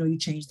interviewed, you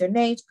change their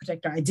names,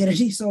 protect their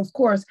identity. So of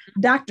course,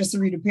 Dr.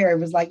 Sarita Perry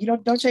was like,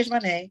 don't change my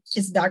name.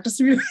 It's Dr.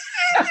 Sarita.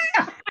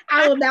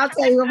 I will now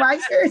tell you what my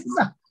experiences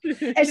are.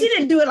 And she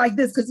didn't do it like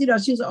this because,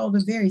 she was older,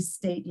 very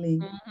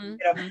stately,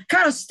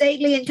 kind of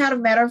stately and kind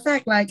of matter of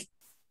fact, like,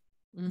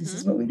 this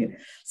is what we do.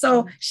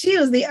 So she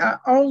was the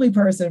only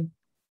person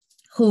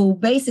who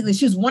basically,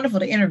 she was wonderful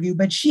to interview,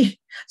 but she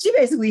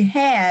basically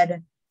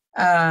had,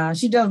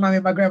 she does remind me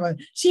of my grandmother.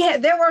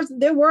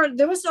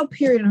 There was no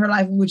period in her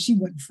life in which she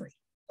wasn't free.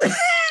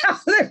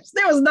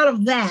 there was none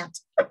of that.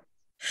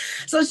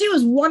 So she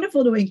was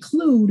wonderful to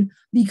include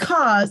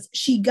because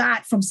she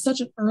got from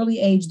such an early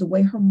age the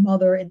way her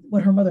mother and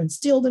what her mother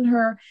instilled in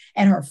her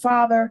and her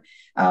father,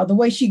 the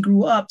way she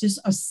grew up, just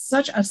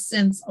such a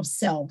sense of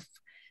self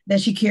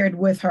that she carried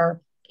with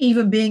her.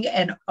 Even being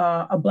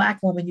a Black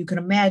woman, you can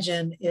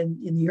imagine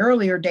in the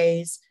earlier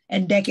days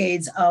and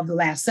decades of the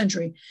last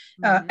century,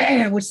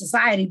 which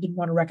society didn't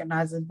want to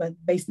recognize it, but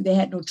basically they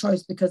had no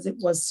choice because it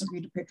was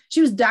Sarita Perry.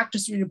 She was Dr.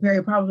 Sarita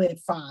Perry probably at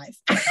 5,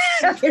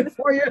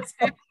 4 years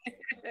old.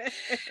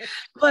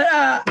 But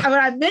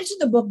I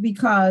mentioned the book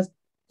because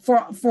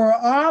for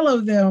all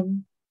of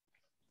them,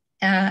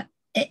 I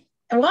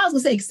was going to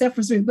say except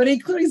for Sarita, but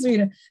including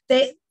Sarita,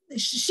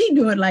 she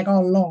knew it like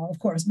all along, of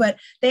course, but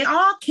they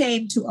all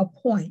came to a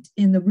point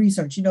in the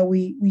research.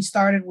 We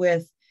started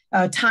with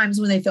times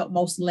when they felt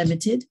most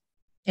limited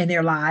in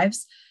their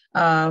lives,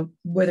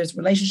 whether it's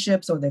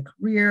relationships or their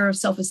career,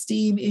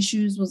 self-esteem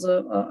issues was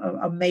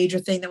a major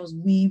thing that was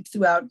weaved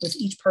throughout with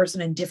each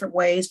person in different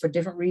ways for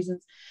different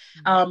reasons.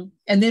 And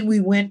then we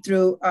went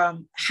through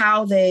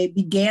how they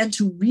began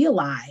to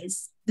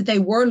realize that they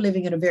were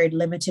living in a very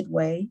limited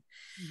way.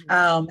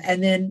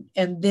 And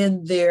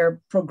then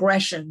their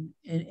progression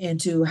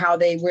into how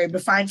they were able to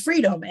find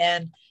freedom,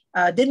 and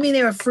didn't mean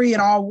they were free at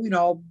all,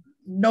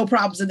 no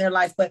problems in their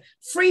life, but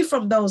free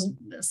from those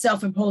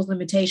self-imposed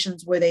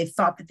limitations where they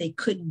thought that they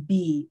couldn't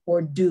be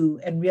or do,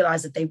 and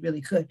realize that they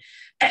really could.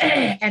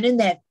 And in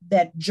that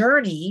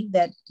journey,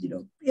 that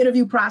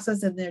interview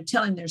process, and they're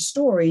telling their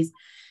stories,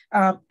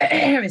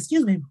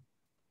 excuse me,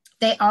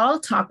 they all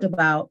talked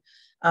about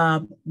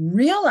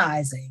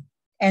realizing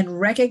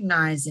and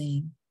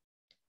recognizing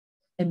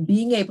and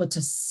being able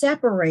to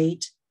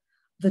separate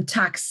the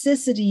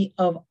toxicity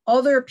of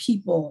other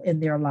people in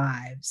their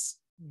lives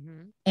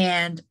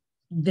and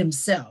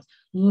themselves.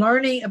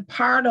 Learning a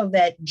part of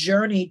that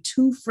journey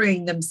to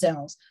freeing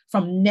themselves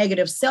from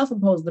negative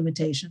self-imposed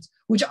limitations,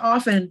 which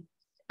often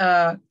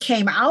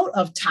came out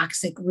of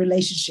toxic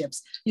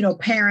relationships,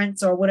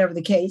 parents or whatever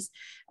the case.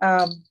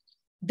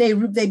 They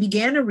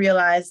began to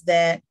realize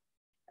that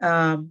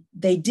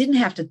they didn't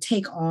have to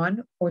take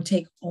on or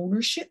take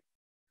ownership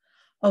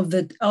of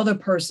the other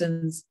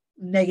person's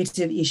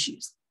negative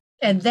issues.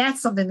 And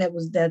that's something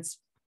that's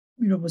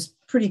was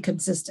pretty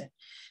consistent.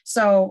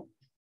 So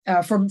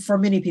for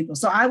many people.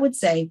 So I would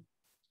say,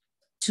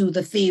 to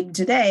the theme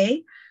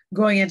today,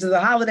 going into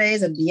the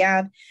holidays and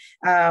beyond,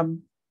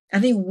 I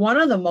think one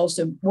of the most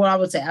important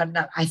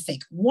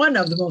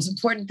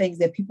things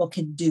that people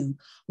can do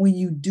when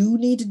you do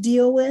need to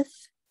deal with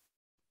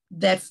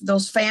that,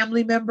 those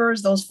family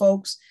members, those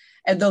folks,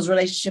 and those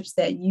relationships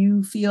that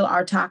you feel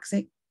are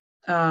toxic,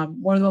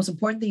 one of the most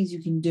important things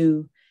you can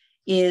do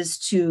is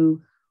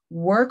to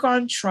work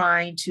on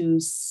trying to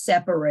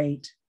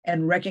separate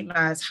and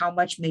recognize how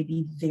much may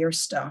be their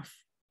stuff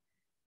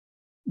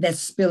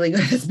that's being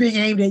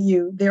aimed at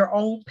you, their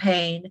own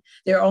pain,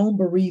 their own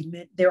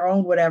bereavement, their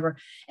own whatever,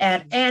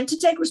 and to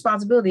take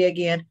responsibility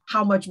again,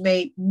 how much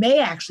may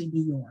actually be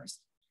yours.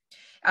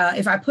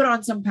 If I put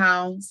on some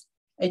pounds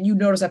and you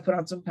notice I put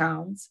on some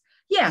pounds,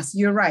 yes,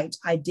 you're right.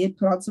 I did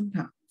put on some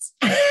pounds.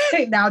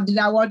 Now, did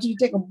I want you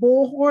to take a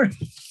bullhorn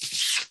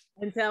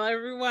and tell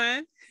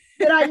everyone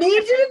that I need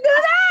you to do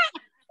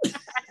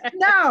that?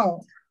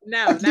 No,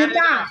 did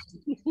not.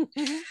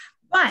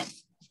 But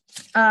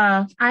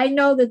I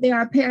know that there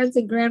are parents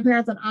and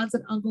grandparents and aunts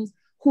and uncles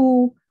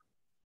who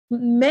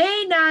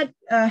may not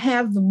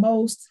have the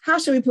most, how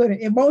should we put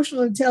it,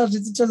 emotional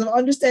intelligence in terms of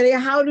understanding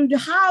how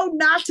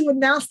not to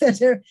announce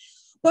that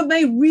but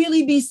may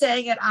really be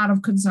saying it out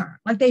of concern.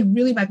 Like they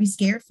really might be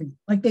scared for you.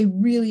 Like they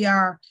really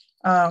are,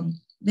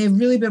 they've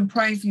really been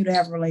praying for you to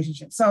have a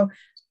relationship. So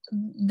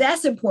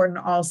that's important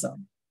also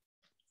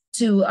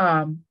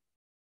to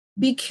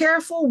be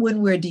careful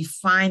when we're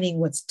defining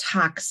what's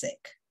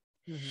toxic.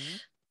 Mm-hmm.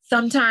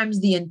 Sometimes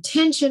the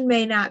intention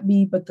may not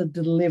be, but the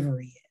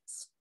delivery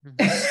is.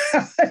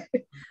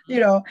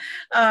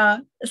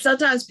 Mm-hmm.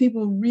 Sometimes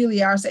people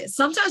really are saying,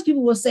 sometimes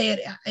people will say it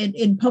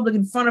in public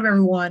in front of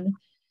everyone,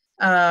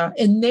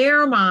 in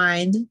their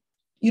mind,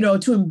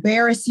 to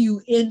embarrass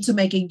you into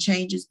making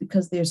changes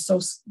because they're so,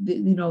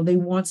 they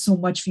want so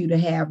much for you to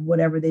have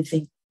whatever they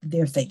think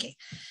they're thinking.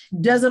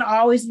 Doesn't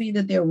always mean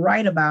that they're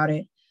right about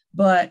it.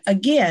 But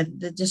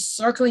again, just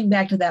circling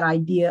back to that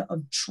idea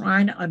of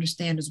trying to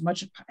understand as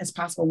much as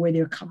possible where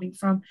they're coming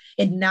from,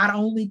 it not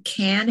only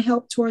can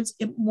help towards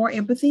more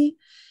empathy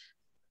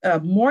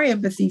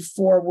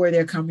for where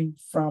they're coming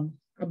from,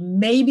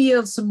 maybe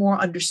of some more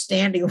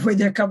understanding of where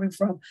they're coming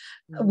from,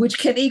 which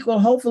can equal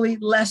hopefully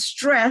less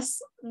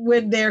stress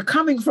when they're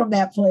coming from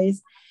that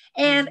place,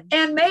 and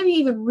maybe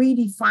even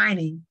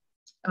redefining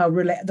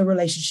the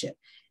relationship.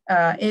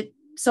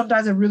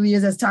 Sometimes it really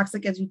is as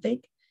toxic as you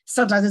think.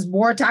 Sometimes it's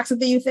more toxic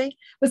than you think,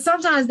 but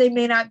sometimes they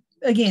may not.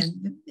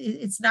 Again,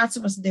 it's not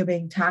so much that they're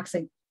being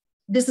toxic.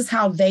 This is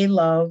how they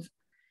love.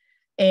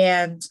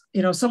 And,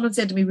 someone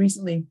said to me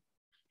recently,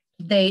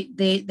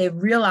 they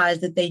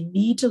realize that they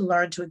need to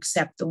learn to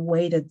accept the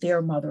way that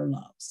their mother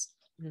loves,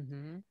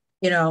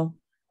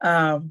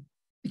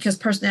 because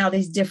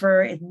personalities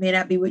differ. It may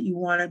not be what you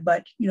wanted,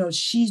 but,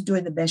 she's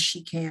doing the best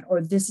she can,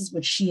 or this is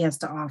what she has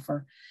to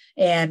offer.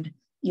 And,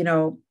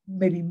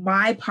 maybe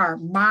my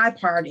part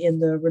in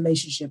the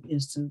relationship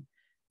is to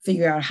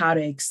figure out how to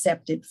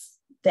accept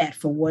that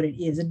for what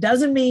it is. It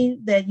doesn't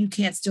mean that you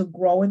can't still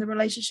grow in the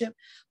relationship,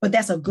 but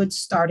that's a good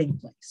starting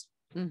place,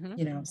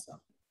 so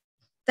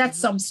that's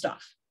some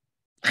stuff.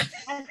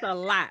 That's a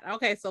lot.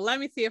 Okay. So let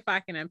me see if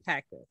I can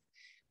unpack this,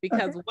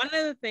 because one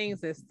of the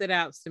things that stood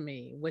out to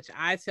me, which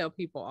I tell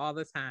people all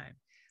the time,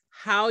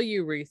 how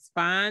you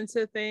respond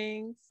to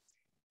things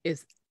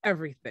is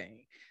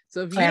everything.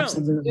 So if you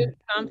don't give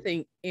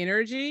something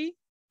energy,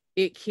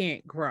 it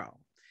can't grow.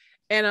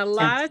 And a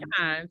lot of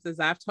times, as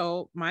I've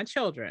told my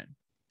children,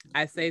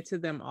 I say to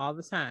them all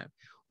the time,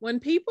 when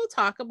people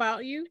talk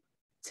about you,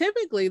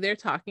 typically they're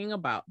talking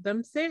about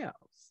themselves.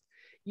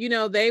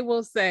 They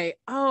will say,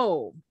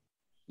 oh,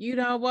 you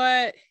know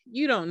what?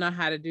 You don't know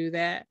how to do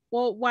that.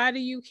 Well, why do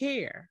you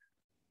care?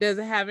 Does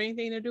it have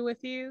anything to do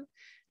with you?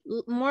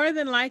 More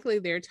than likely,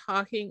 they're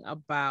talking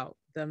about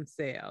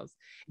themselves.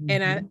 Mm-hmm.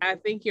 And I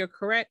think you're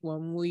correct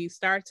when we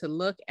start to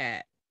look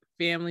at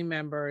family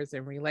members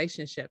and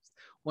relationships,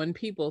 when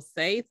people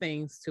say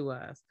things to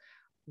us,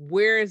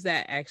 where is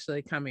that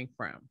actually coming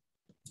from?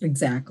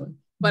 Exactly.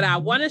 But I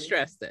want to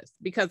stress this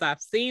because I've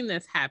seen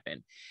this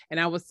happen. And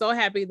I was so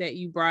happy that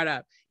you brought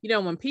up,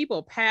 when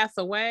people pass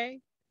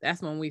away,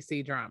 that's when we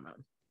see drama.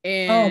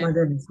 And oh my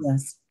goodness,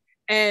 yes.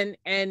 And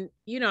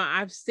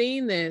I've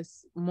seen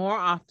this more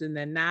often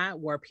than not,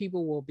 where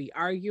people will be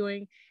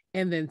arguing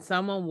and then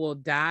someone will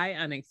die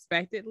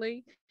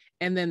unexpectedly.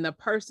 And then the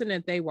person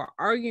that they were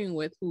arguing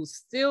with, who's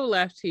still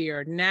left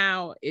here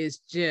now, is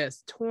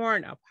just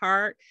torn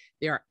apart.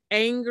 They're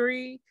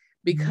angry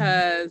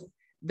because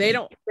they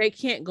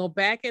can't go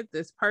back at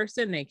this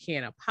person. They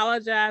can't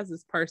apologize.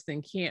 This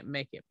person can't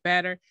make it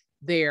better.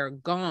 They're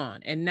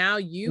gone. And now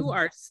you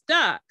are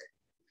stuck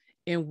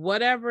in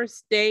whatever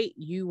state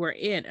you were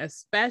in,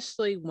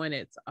 especially when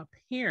it's a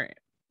parent.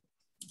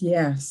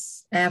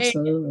 Yes,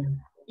 absolutely.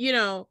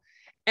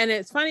 And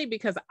it's funny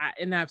because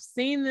I've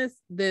seen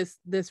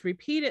this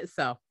repeat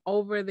itself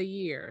over the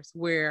years,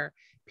 where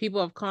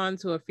people have gone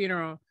to a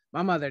funeral.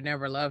 My mother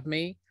never loved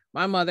me.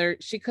 My mother,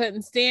 she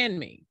couldn't stand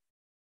me.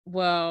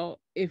 well,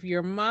 if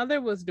your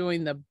mother was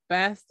doing the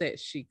best that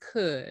she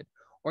could,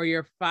 or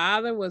your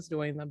father was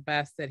doing the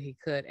best that he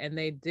could, and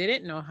they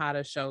didn't know how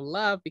to show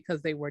love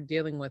because they were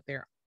dealing with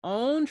their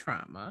own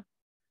trauma,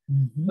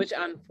 which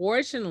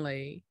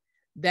unfortunately,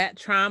 that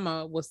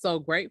trauma was so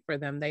great for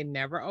them, they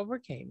never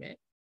overcame it,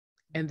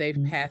 and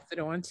they've passed it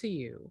on to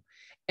you.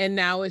 And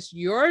now it's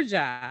your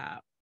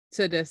job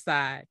to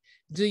decide,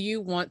 do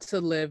you want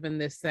to live in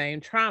this same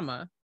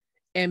trauma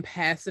and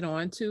pass it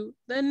on to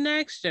the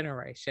next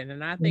generation?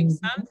 And I think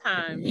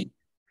sometimes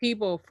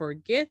people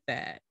forget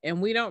that,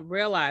 and we don't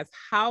realize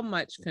how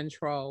much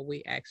control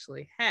we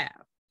actually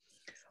have.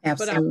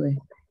 Absolutely.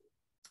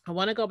 But I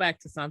want to go back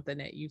to something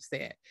that you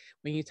said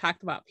when you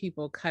talked about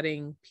people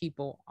cutting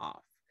people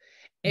off.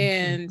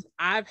 And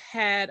I've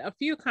had a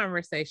few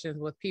conversations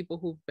with people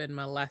who've been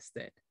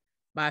molested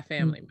by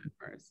family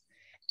members.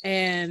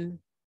 And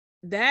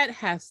that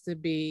has to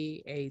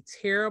be a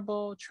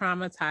terrible,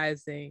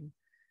 traumatizing,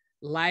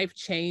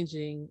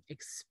 life-changing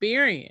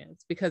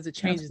experience because it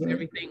changes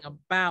everything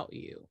about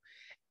you.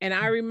 And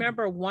I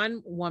remember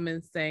one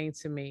woman saying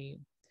to me,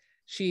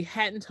 she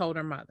hadn't told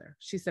her mother.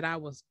 She said, I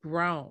was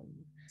grown.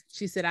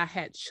 She said, I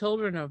had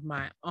children of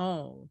my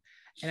own.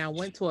 And I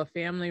went to a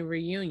family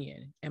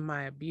reunion and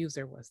my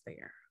abuser was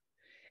there.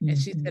 And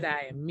she said,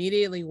 I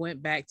immediately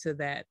went back to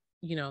that,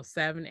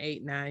 7,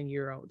 8,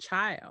 9-year-old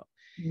child.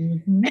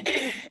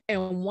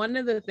 And one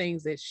of the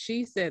things that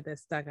she said that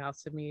stuck out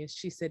to me is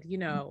she said,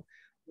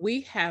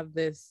 we have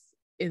this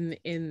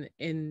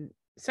in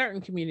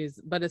certain communities,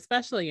 but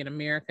especially in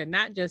America,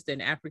 not just in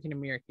African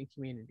American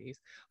communities,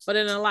 but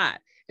in a lot.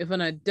 If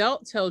an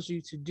adult tells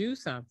you to do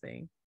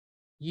something,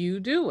 you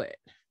do it.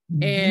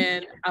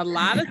 And a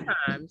lot of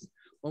times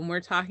when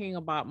we're talking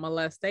about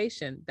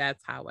molestation,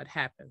 that's how it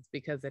happens,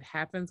 because it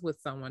happens with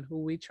someone who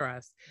we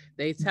trust.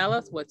 They tell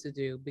us what to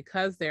do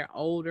because they're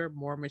older,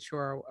 more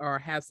mature, or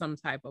have some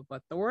type of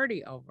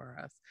authority over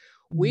us.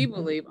 We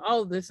believe,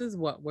 oh, this is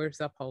what we're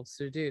supposed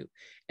to do.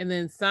 And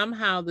then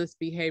somehow this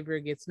behavior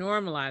gets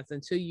normalized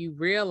until you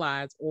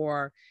realize,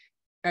 or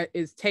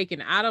is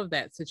taken out of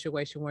that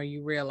situation where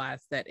you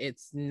realize that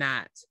it's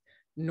not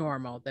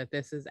normal, that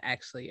this is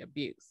actually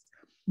abuse.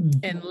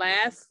 And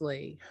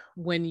lastly,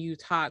 when you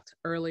talked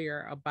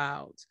earlier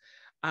about,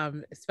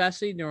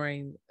 especially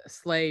during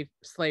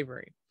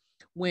slavery,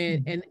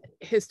 and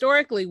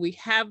historically we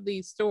have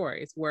these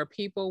stories where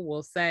people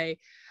will say,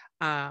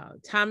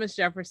 Thomas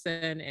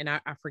Jefferson, and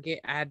I forget,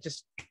 I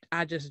just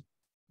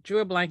drew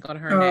a blank on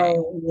her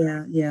name.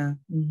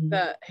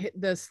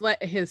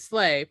 His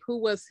slave, who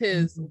was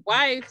his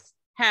wife's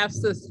half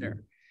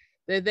sister,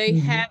 that they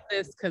had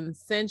this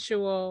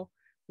consensual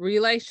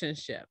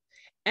relationship.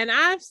 And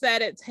I've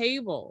sat at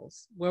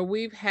tables where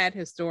we've had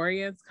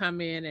historians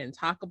come in and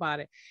talk about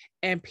it,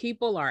 and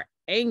people are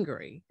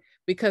angry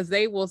because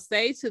they will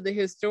say to the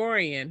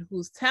historian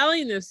who's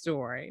telling the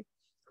story,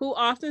 who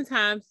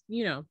oftentimes,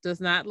 does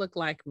not look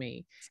like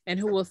me, and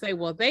who will say,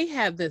 well, they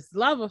had this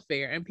love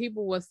affair. And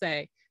people will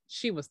say,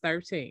 she was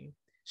 13.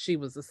 She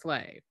was a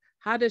slave.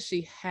 How does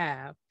she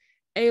have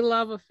a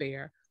love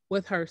affair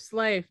with her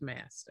slave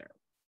master?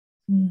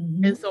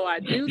 And so I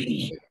do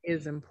think it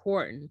is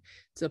important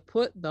to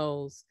put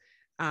those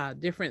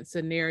different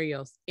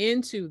scenarios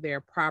into their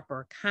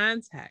proper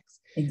context.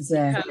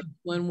 Exactly. Because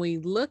when we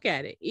look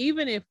at it,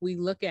 even if we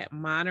look at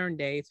modern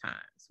day times,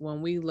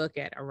 when we look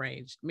at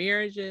arranged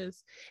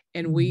marriages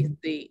and we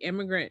see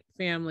immigrant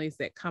families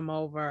that come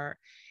over,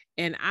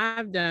 and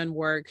I've done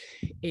work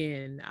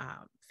in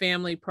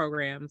family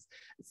programs,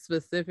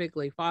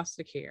 specifically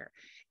foster care.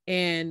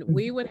 And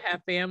we would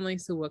have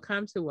families who would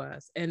come to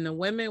us, and the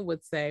women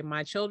would say,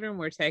 my children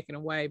were taken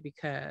away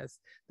because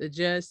the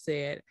judge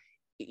said,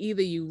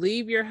 either you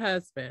leave your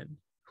husband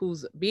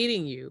who's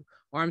beating you,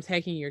 or I'm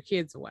taking your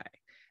kids away.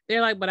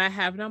 They're like, but I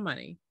have no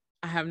money.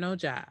 I have no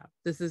job.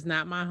 This is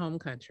not my home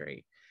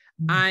country.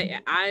 I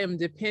am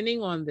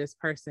depending on this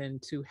person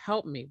to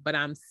help me, but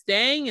I'm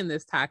staying in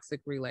this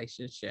toxic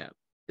relationship,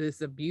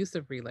 this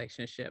abusive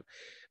relationship,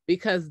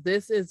 because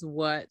this is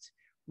what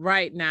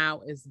right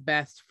now is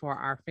best for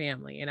our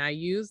family. And I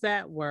use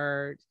that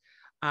word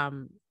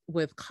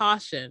with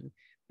caution,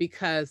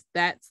 because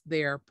that's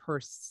their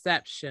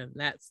perception,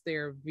 that's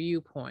their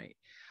viewpoint.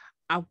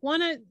 I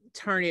want to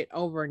turn it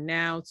over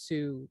now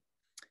to,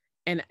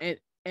 and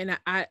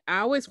I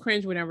always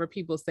cringe whenever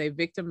people say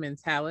victim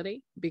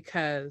mentality,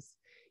 because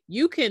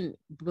you can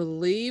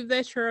believe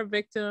that you're a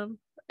victim,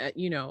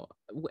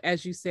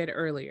 as you said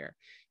earlier,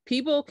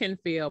 people can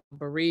feel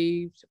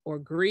bereaved or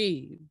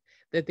grieved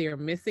that they are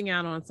missing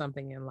out on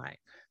something in life,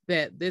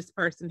 that this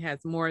person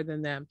has more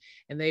than them,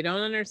 and they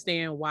don't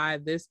understand why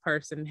this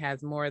person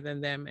has more than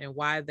them and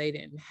why they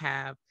didn't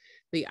have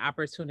the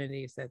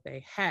opportunities that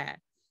they had.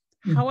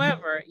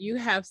 However, you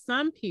have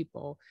some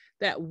people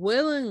that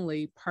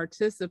willingly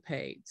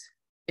participate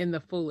in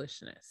the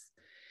foolishness.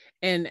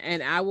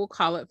 and I will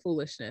call it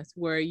foolishness,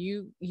 where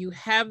you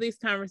have these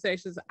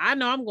conversations. I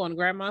know I'm going to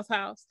grandma's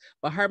house,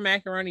 but her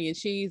macaroni and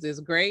cheese is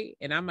great,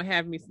 and I'm gonna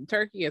have me some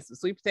turkey and some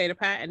sweet potato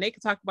pie, and they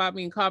can talk about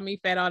me and call me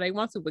fat all they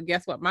want to, but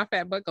guess what? My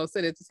fat butt go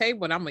sit at the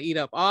table and I'm gonna eat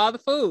up all the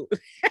food.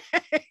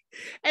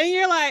 And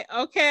you're like,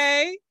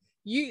 okay,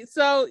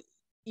 so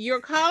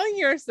you're calling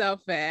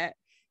yourself fat.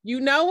 You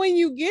know, when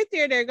you get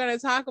there, they're going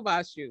to talk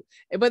about you,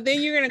 but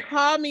then you're going to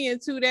call me in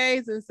 2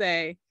 days and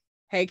say,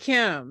 hey,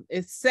 Kim,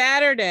 it's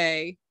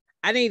Saturday.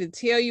 I need to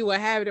tell you what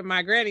happened at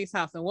my granny's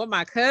house and what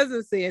my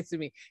cousin said to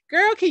me.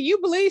 Girl, can you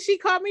believe she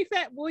called me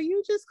fat? Well,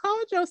 you just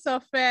called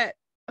yourself fat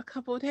a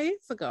couple of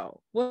days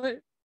ago. What?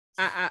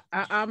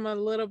 I'm a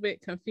little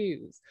bit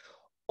confused.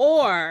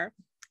 Or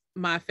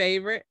my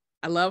favorite,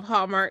 I love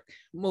Hallmark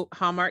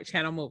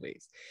Channel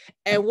movies.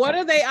 And what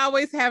do they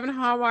always have in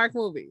Hallmark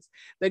movies?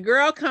 The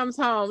girl comes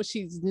home,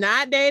 she's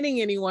not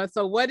dating anyone.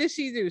 So what does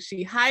she do?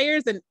 She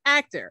hires an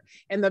actor.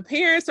 And the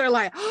parents are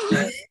like,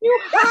 oh, you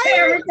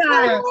hired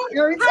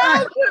every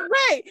time.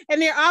 Right.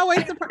 And they're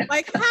always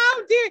like,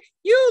 how dare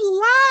you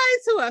lie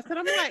to us? And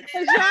I'm like,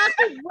 because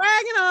y'all keep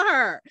bragging on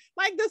her.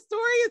 Like, the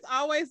story is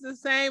always the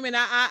same. And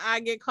I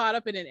get caught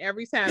up in it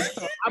every time.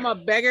 So I'm a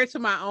beggar to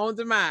my own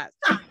demise.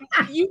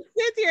 You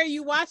sit there,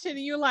 you watch it, and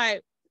you're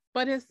like,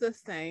 but it's the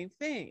same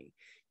thing.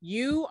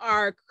 You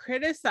are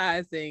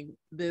criticizing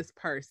this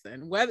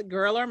person, whether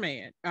girl or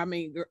man,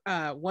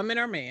 woman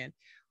or man,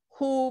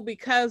 who,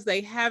 because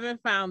they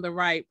haven't found the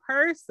right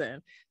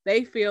person,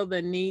 they feel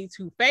the need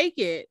to fake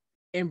it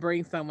and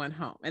bring someone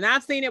home. And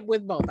I've seen it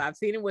with both. I've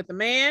seen it with a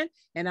man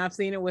and I've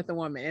seen it with a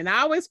woman. And I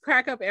always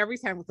crack up every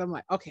time because I'm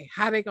like, okay,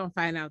 how are they going to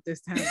find out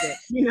this time?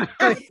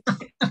 That,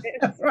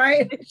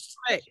 right.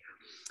 Right.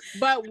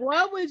 But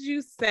what would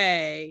you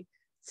say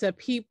to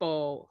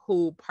people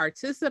who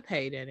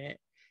participate in it,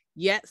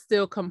 yet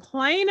still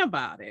complain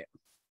about it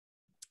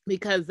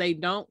because they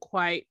don't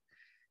quite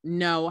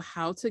know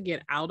how to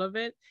get out of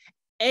it?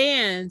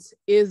 And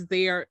is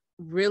there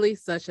really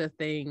such a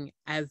thing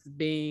as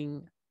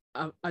being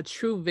a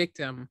true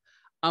victim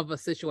of a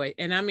situation?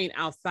 And I mean,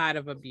 outside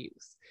of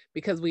abuse,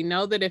 because we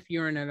know that if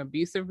you're in an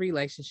abusive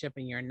relationship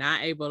and you're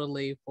not able to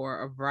leave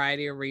for a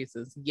variety of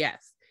reasons,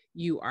 yes,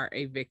 you are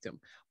a victim.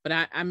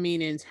 But I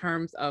mean, in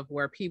terms of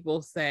where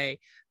people say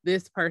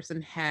this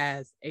person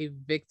has a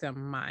victim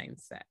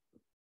mindset.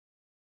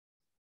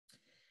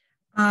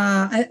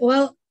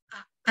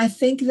 I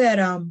think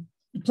that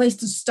the place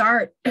to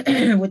start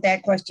with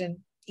that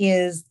question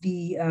is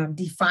the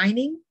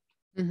defining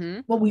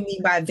what we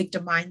mean by a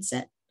victim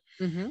mindset.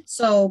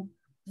 So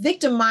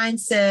victim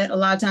mindset, a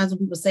lot of times when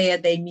people say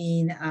it, they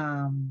mean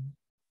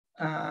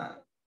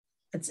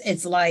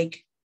it's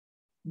like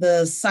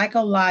the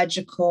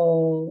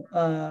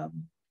psychological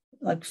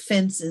like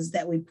fences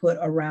that we put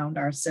around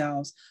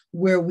ourselves,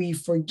 where we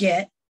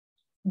forget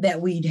that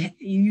you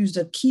used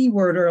a key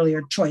word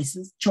earlier, choice.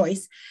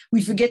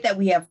 We forget that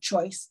we have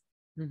choice.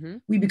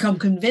 We become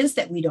convinced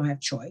that we don't have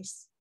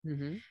choice.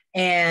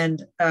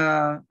 And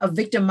a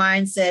victim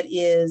mindset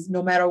is,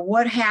 no matter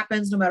what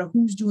happens, no matter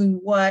who's doing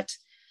what,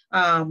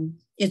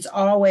 it's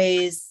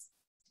always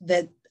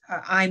that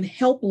I'm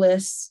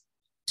helpless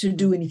to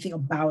do anything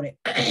about it.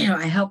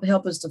 I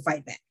helpless to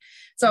fight back.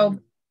 So,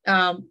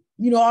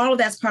 all of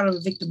that's part of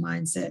the victim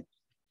mindset.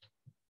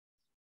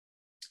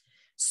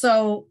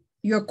 So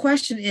your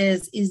question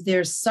is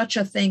there such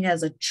a thing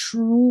as a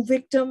true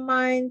victim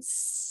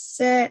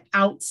mindset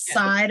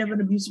outside of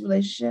an abusive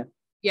relationship?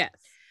 Yes.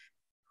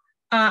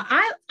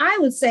 I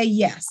would say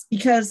yes,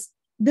 because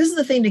this is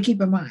the thing to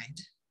keep in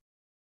mind.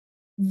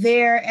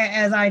 There,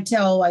 as I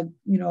tell, like,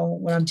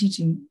 when I'm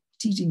teaching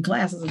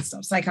classes and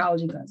stuff,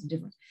 psychology classes,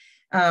 different.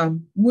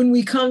 When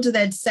we come to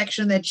that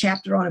section, that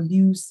chapter on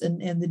abuse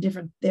and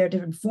there are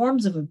different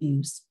forms of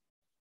abuse.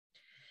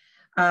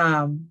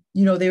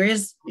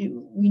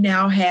 We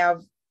now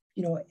have,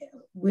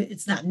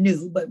 it's not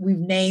new, but we've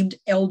named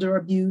elder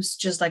abuse,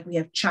 just like we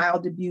have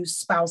child abuse,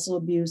 spousal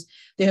abuse.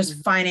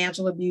 There's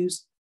financial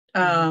abuse.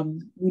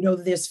 We know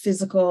that there's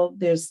physical,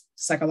 there's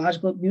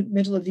psychological,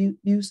 mental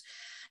abuse.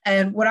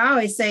 And what I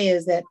always say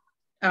is that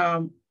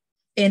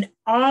in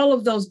all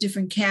of those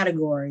different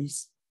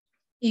categories,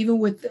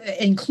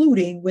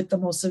 including with the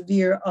most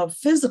severe of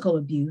physical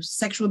abuse,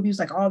 sexual abuse,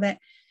 like all that,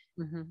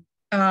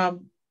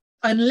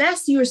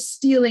 unless you're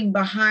stealing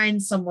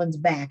behind someone's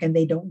back and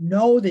they don't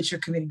know that you're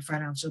committing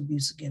financial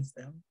abuse against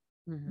them,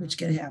 which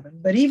can happen.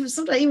 But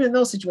sometimes even in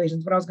those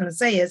situations, what I was going to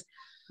say is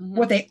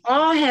what they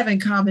all have in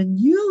common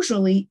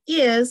usually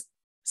is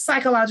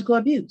psychological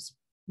abuse.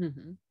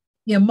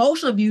 The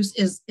emotional abuse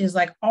is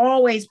like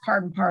always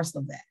part and parcel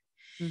of that.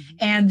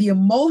 And the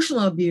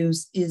emotional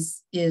abuse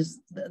is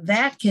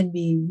that can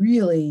be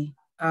really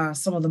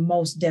some of the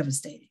most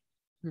devastating.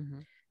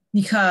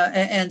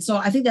 And so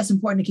I think that's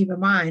important to keep in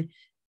mind,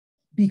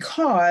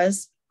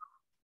 because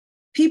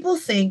people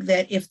think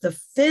that if the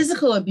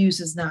physical abuse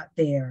is not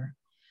there,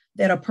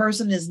 that a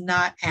person is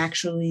not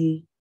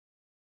actually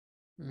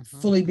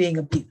fully being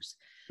abused.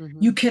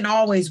 You can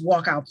always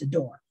walk out the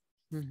door.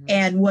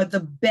 And what the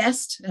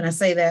best, and I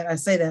say that,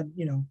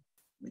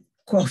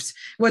 quotes,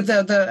 with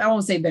the I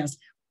won't say best,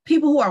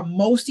 people who are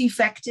most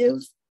effective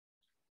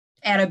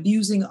at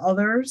abusing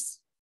others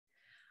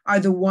are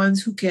the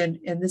ones who can,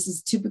 and this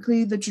is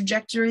typically the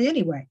trajectory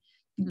anyway,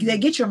 they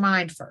get your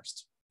mind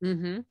first.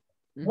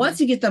 Once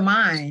you get the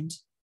mind,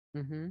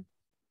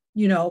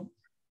 you know,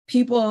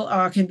 people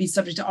can be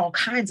subject to all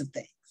kinds of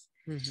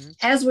things.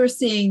 As we're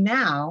seeing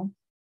now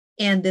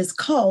in this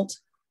cult,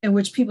 in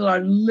which people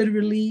are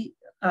literally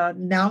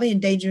not only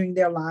endangering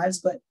their lives,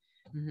 but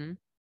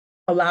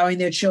allowing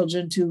their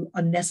children to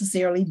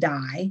unnecessarily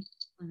die.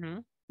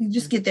 You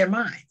just get their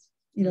minds,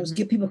 you know, just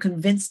get people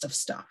convinced of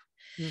stuff.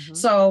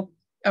 So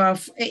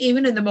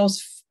even in the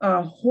most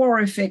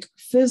horrific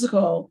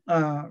physical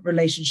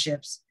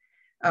relationships,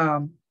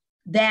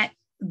 that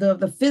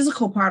the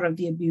physical part of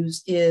the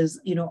abuse is,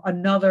 you know,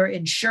 another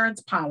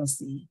insurance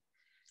policy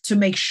to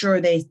make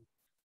sure they.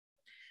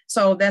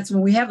 So that's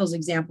when we have those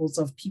examples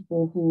of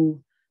people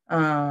who,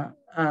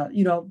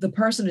 you know, the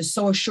person is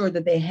so assured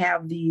that they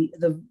have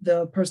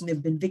the person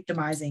they've been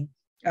victimizing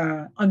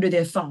under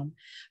their thumb,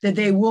 that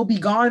they will be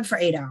gone for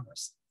 8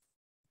 hours.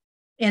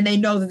 And they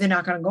know that they're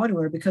not going to go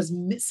anywhere because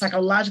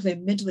psychologically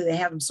and mentally they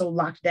have them so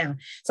locked down.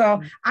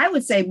 So I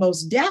would say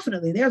most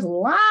definitely there's a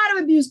lot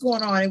of abuse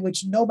going on in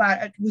which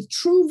nobody, with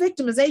true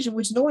victimization,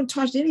 which no one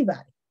touched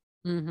anybody.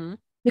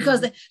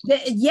 Because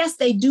yes,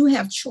 they do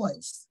have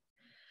choice.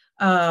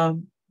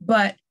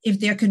 But if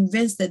they're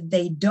convinced that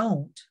they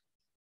don't,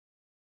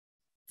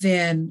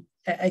 then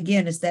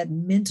again, it's that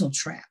mental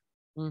trap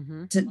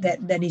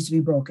that needs to be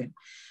broken.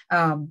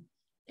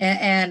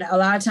 And a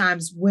lot of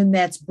times when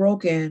that's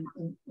broken,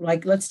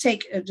 like let's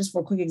take, just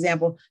for a quick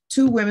example,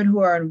 two women who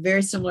are in a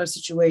very similar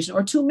situation,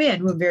 or two men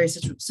who are in a very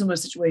similar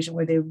situation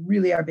where they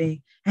really are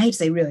being, I hate to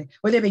say really,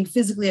 where they're being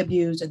physically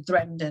abused and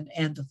threatened,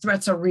 and the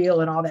threats are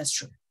real and all that's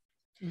true.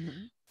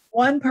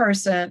 One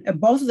person,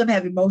 both of them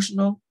have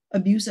emotional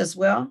abuse as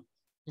well.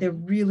 They're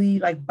really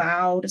like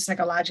bowed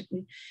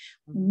psychologically.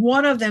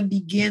 One of them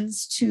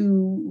begins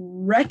to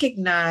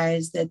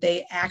recognize that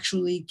they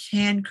actually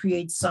can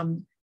create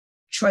some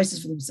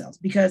choices for themselves,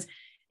 because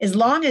as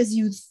long as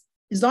you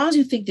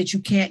think that you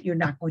can't, you're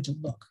not going to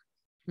look.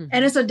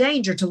 And it's a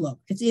danger to look.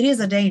 It is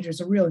a danger.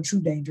 It's a real and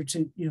true danger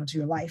to, you know, to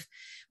your life.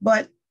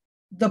 But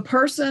the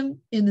person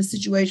in the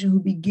situation who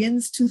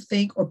begins to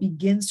think or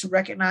begins to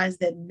recognize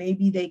that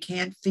maybe they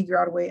can figure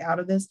out a way out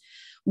of this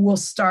will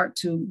start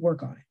to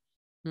work on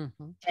it.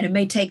 And it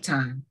may take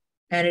time,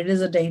 and it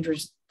is a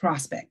dangerous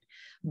prospect,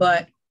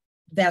 but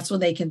that's when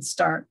they can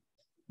start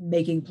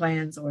making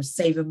plans or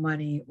saving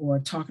money or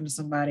talking to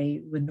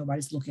somebody when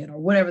nobody's looking or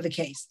whatever the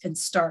case, and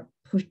start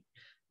push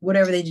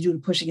whatever they do to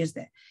push against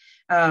that.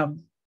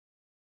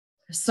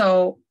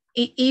 So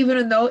even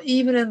in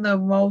the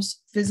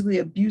most physically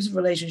abusive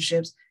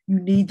relationships, you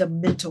need the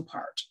mental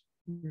part.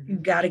 You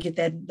got to get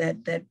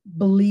that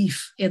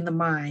belief in the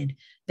mind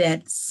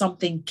that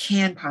something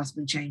can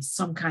possibly change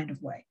some kind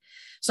of way.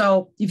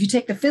 So if you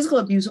take the physical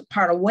abuse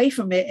part away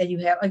from it, and you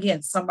have,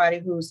 again, somebody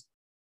who's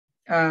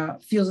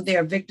feels that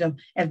they're a victim,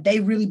 if they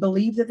really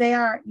believe that they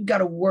are, you got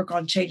to work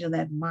on changing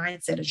that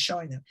mindset and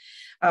showing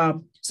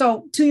them.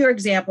 So to your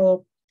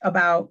example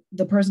about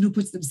the person who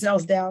puts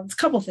themselves down, it's a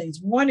couple of things.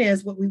 One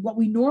is what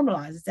we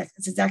normalize.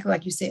 It's exactly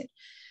like you said.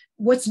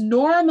 What's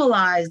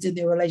normalized in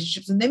their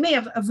relationships, and they may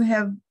have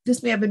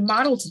this may have been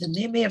modeled to them.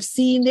 They may have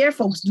seen their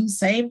folks do the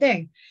same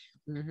thing.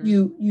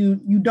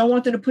 You don't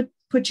want them to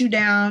put you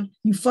down.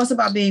 You fuss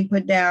about being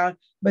put down,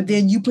 but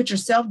then you put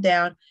yourself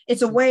down.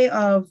 It's a way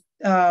of,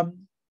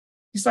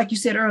 just like you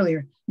said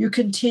earlier, you're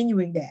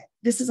continuing that.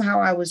 This is how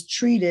I was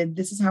treated.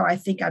 This is how I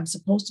think I'm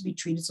supposed to be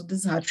treated. So this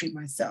is how I treat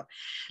myself.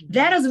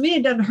 That doesn't mean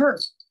it doesn't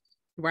hurt.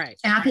 Right.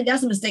 And I think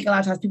that's a mistake a lot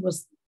of times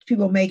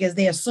people make, as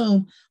they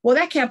assume, well,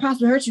 that can't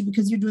possibly hurt you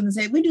because you're doing the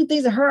same. We do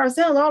things that hurt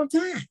ourselves all the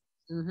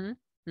time.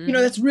 You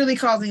know, that's really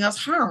causing us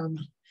harm.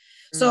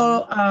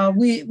 So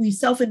we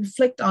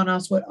self-inflict on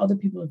us what other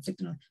people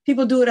inflict on us.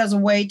 People do it as a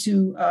way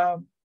to,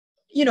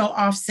 you know,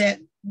 offset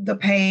the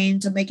pain,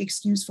 to make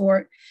excuse for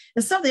it.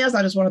 There's something else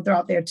I just want to throw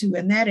out there too,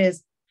 and that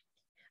is,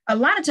 a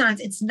lot of times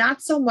it's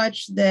not so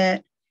much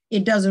that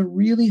it doesn't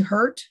really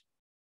hurt.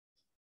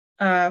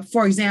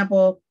 For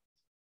example,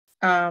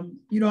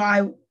 you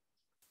know,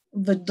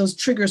 those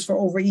triggers for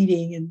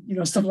overeating and, you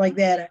know, stuff like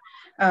that.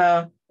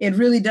 It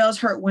really does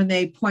hurt when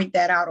they point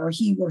that out, or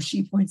he or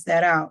she points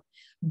that out.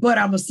 But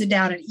I'm gonna sit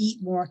down and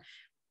eat more.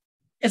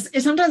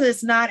 Sometimes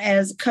it's not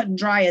as cut and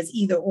dry as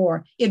either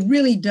or. It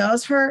really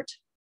does hurt.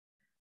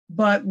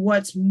 But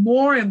what's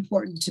more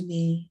important to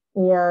me,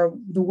 or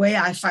the way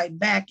I fight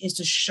back, is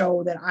to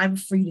show that I'm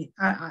free.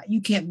 You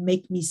can't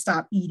make me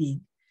stop eating.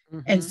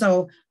 And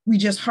so we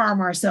just harm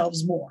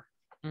ourselves more.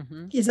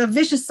 It's a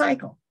vicious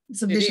cycle.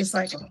 It's a vicious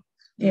cycle.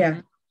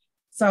 Yeah.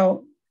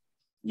 So,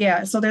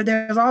 yeah. So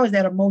there's always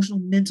that emotional,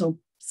 mental,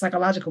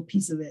 psychological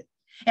piece of it.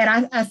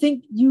 And I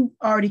think you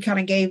already kind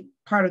of gave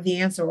part of the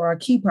answer, or a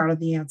key part of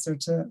the answer,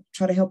 to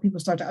try to help people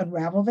start to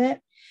unravel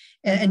that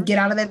and get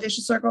out of that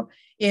vicious circle,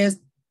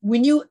 is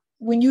when you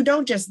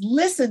don't just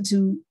listen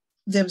to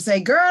them say,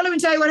 girl, let me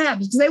tell you what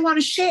happens, because they want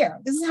to share.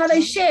 This is how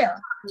they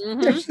share. So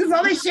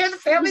they share the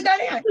family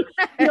dynamic.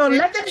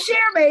 Let them share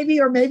maybe,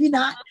 or maybe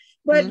not.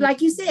 But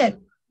like you said,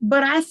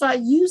 but I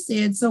thought you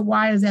said, so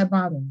why does that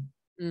bother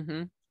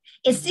them?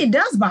 It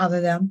does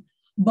bother them,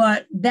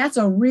 but that's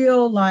a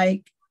real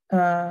way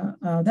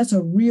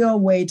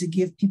to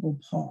give people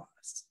pause.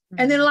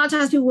 And then a lot of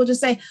times people will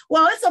just say,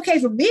 well, it's okay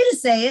for me to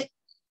say it.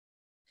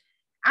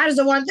 I just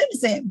don't want them to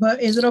say it.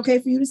 But is it okay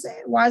for you to say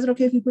it? Why is it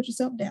okay if you put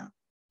yourself down?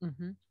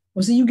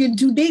 Well, see, you're getting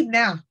too deep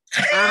now.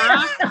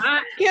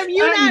 Kim,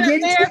 you're not a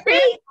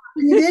therapist.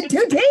 You get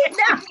too deep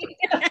now.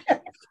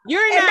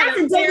 You're not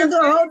to take them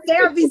through a whole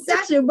therapy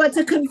session, but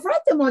to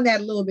confront them on that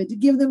a little bit, to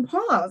give them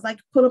pause, like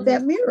put up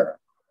that mirror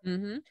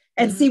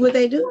and see what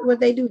they do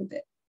with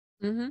it.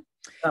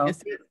 So.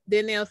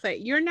 Then they'll say,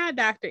 "You're not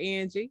Dr.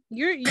 Angie.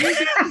 You're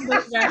Dr.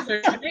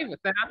 Davis."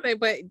 And I say,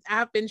 "But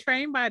I've been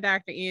trained by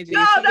Dr. Angie.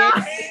 No.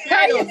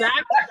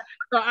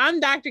 So I'm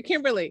Dr.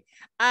 Kimberly.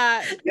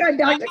 You're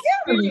Dr.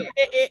 Kimberly.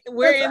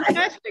 We're in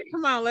session.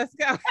 Come on, let's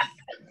go."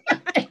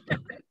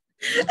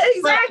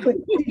 Exactly.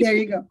 There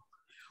you go.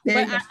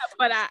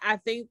 But I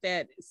think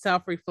that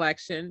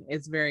self-reflection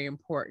is very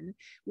important.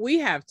 We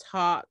have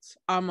talked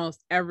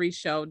almost every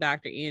show,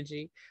 Dr.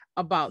 Angie,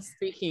 about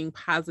speaking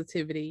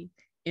positivity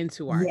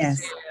into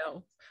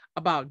ourselves,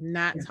 about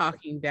not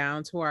talking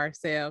down to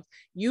ourselves.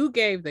 You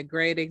gave the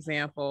great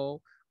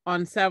example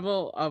on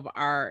several of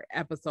our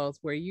episodes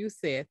where you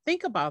said,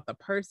 think about the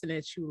person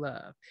that you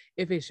love.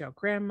 If it's your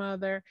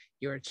grandmother,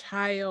 your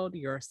child,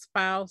 your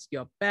spouse,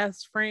 your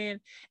best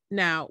friend.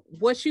 Now,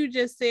 what you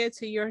just said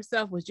to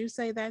yourself, would you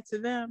say that to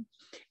them?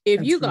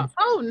 If you go,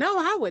 oh no,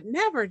 I would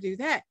never do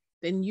that,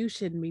 then you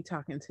shouldn't be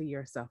talking to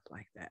yourself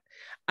like that.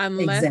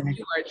 Unless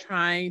you are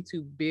trying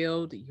to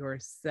build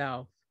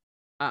yourself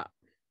up.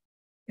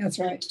 That's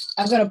right.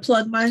 I'm going to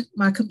plug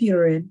my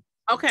computer in.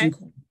 Okay.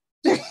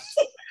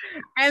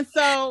 And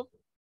so,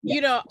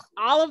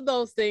 all of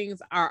those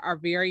things are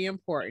very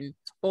important.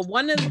 But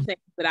one of the things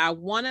that I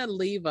want to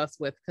leave us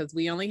with, because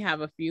we only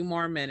have a few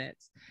more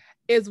minutes,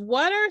 is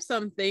what are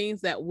some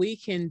things that we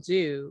can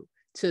do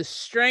to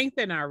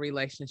strengthen our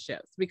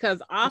relationships?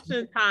 Because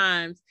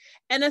oftentimes,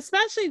 and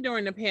especially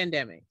during the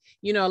pandemic,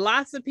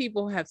 lots of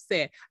people have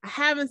said, I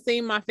haven't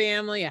seen my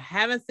family, I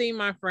haven't seen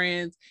my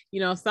friends.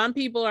 Some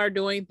people are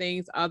doing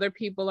things, other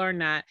people are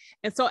not.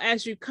 And so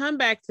as you come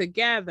back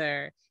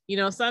together,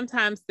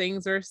 sometimes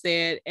things are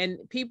said and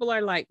people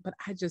are like, but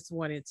I just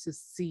wanted to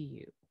see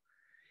you.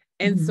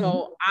 And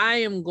so I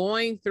am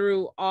going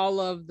through all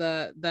of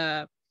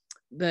the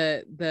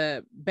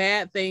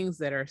bad things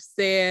that are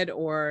said,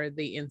 or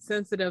the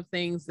insensitive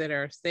things that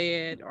are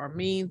said, or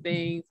mean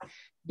things,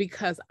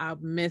 because I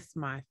miss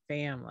my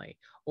family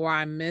or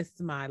I miss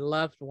my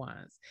loved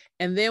ones.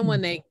 And then when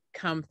they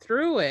come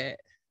through it,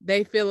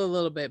 they feel a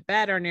little bit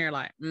better and they're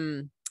like,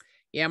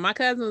 yeah, my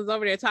cousin was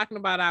over there talking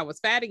about I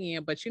was fat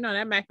again, but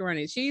that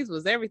macaroni and cheese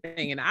was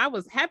everything. And I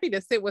was happy to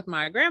sit with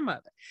my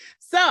grandmother.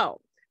 So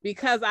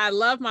because I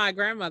love my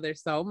grandmother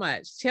so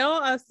much, tell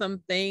us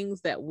some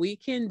things that we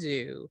can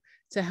do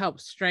to help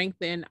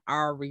strengthen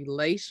our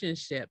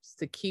relationships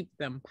to keep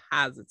them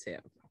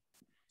positive.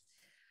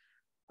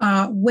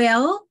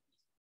 Well,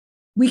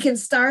 we can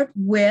start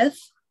with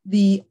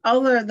the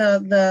other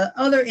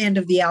end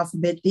of the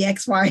alphabet, the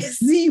X, Y,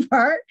 Z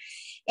part.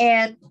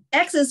 And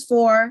X is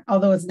for,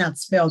 although it's not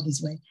spelled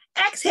this way,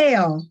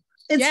 exhale.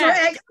 It's for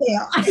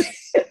exhale.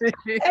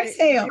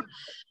 Exhale.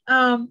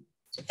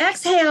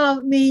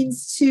 Exhale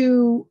means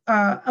to,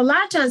 a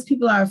lot of times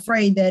people are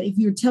afraid that if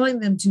you're telling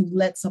them to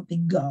let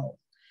something go,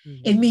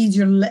 it means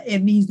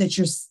that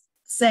you're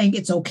saying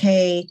it's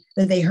okay,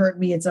 that they hurt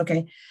me, it's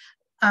okay.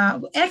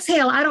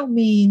 Exhale, I don't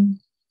mean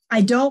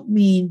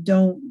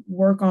don't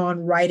work on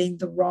righting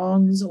the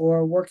wrongs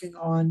or working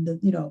on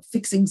the,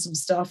 fixing some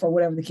stuff or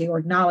whatever the case, or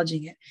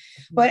acknowledging it.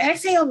 But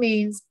exhale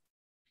means,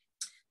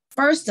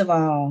 first of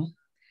all,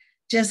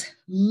 just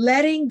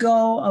letting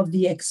go of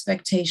the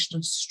expectation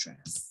of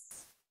stress.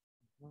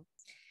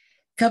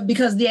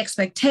 Because the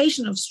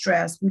expectation of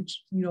stress,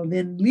 which,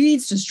 then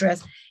leads to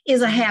stress,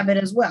 is a habit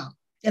as well.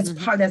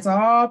 That's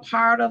all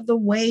part of the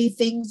way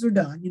things are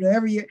done,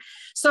 every year.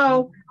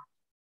 So,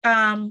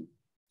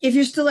 if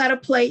you're still at a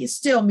place,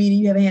 still meaning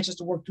you haven't had a chance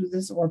to work through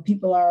this, or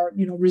people are,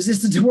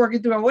 resistant to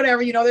working through, or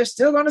whatever, they're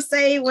still going to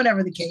say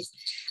whatever the case.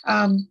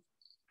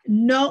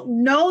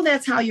 Know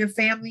that's how your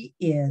family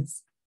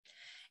is,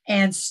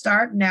 and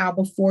start now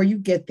before you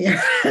get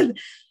there.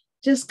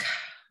 Just,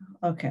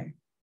 okay.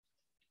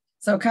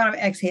 So kind of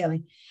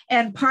exhaling.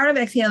 And part of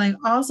exhaling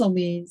also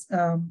means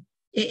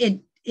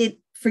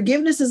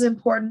forgiveness is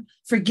important.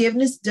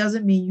 Forgiveness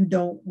doesn't mean you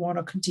don't want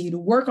to continue to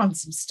work on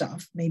some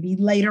stuff, maybe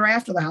later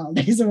after the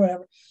holidays or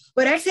whatever.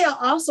 But exhale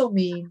also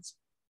means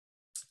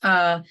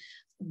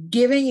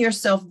giving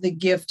yourself the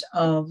gift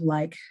of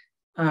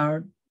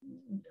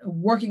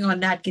working on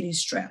not getting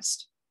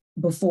stressed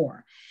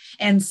before.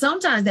 And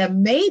sometimes that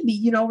may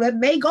be, that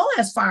may go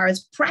as far as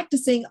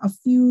practicing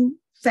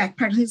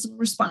some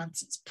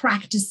responses.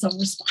 Practice some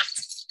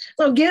responses.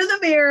 So get in the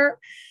mirror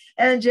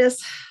and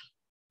just,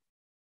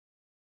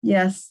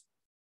 yes,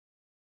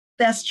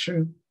 that's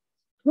true.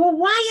 Well,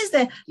 why is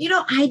that?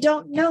 I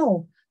don't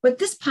know. But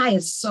this pie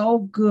is so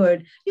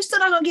good. You still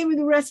not gonna give me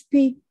the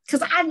recipe?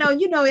 Because I know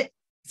you know it.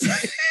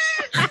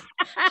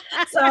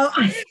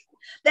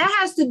 That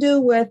has to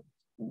do with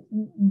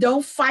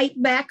don't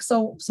fight back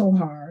so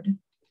hard.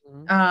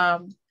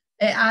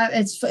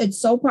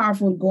 It's so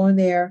powerful going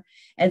there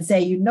and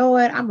say, you know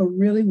what, I'm gonna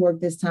really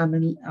work this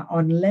time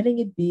on letting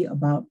it be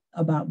about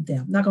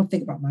them. I'm not gonna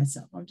think about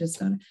myself. I'm just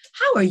gonna,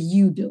 how are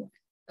you doing?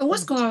 And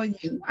what's going on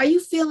with you? Are you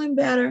feeling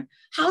better?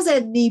 How's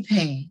that knee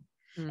pain?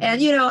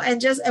 And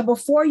and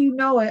before you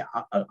know it,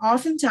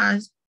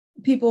 oftentimes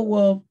people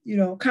will,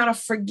 kind of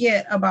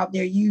forget about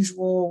their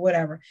usual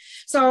whatever.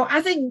 So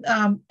I think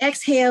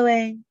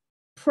exhaling,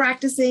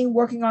 practicing,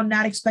 working on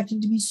not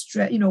expecting to be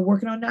stressed,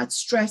 working on not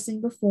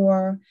stressing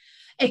before.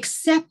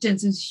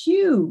 Acceptance is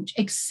huge.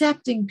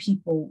 Accepting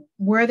people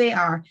where they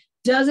are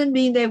doesn't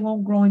mean they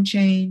won't grow and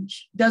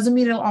change. Doesn't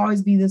mean it'll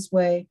always be this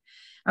way.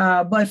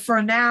 But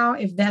for now,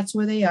 if that's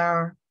where they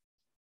are,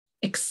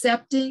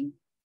 accepting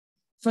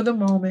for the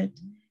moment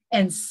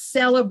and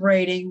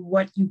celebrating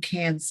what you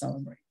can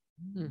celebrate,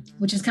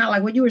 which is kind of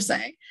like what you were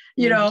saying.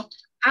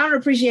 I don't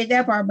appreciate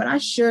that part, but I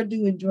sure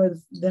do enjoy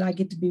that I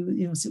get to be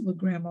with, sit with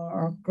grandma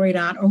or great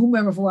aunt or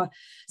whomever for a while.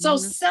 So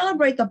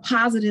celebrate the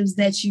positives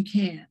that you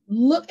can.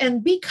 Look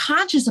and be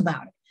conscious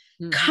about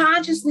it.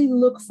 Consciously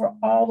look for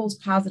all those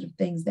positive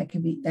things that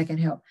can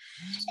help.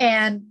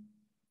 And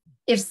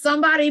if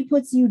somebody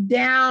puts you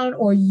down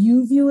or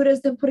you view it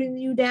as them putting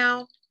you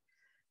down,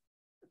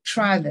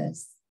 try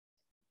this.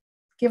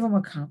 Give them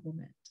a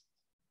compliment.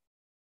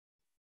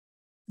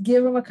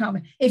 Give them a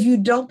comment. If you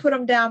don't put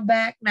them down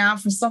back, now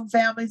for some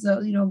families,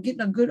 getting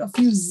a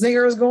few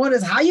zingers going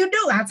is how you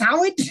do. That's how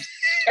we do.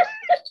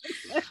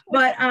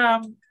 But,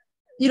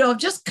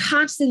 just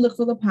constantly look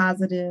for the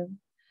positive.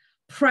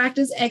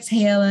 Practice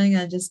exhaling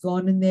and just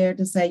going in there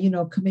to say,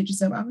 commit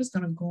yourself. I'm just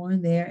going to go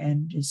in there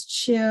and just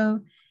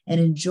chill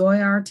and enjoy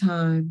our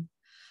time.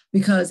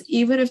 Because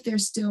even if they're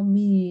still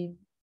mean,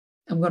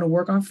 I'm going to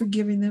work on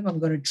forgiving them. I'm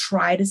going to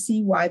try to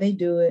see why they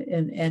do it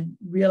and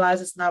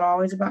realize it's not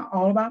always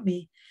all about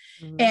me.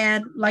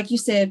 And like you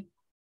said,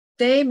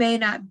 they may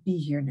not be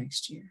here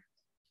next year.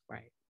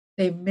 Right.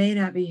 They may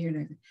not be here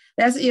next year.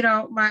 That's,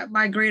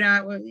 my great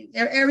aunt,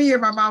 every year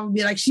my mom would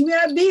be like, she may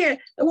not be here.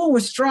 The one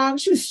was strong.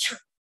 She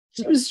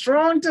was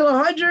strong till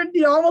 100,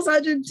 almost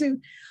 102.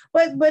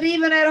 But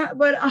even at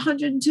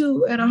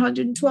 102 and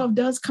 112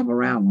 does come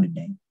around one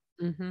day.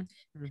 So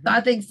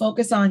I think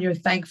focus on your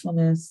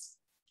thankfulness.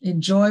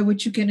 Enjoy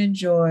what you can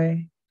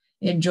enjoy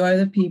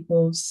the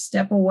people,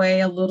 step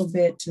away a little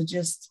bit to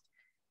just,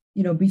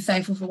 be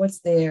thankful for what's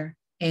there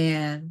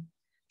and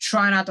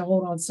try not to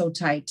hold on so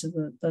tight to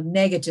the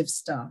negative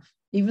stuff,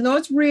 even though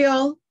it's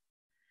real.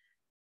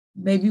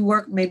 I'll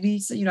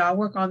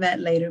work on that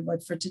later,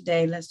 but for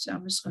today, I'm just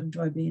going to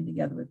enjoy being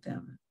together with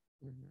them.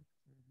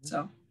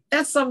 So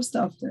that's some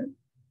stuff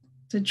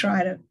to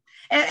try to,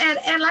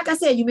 and like I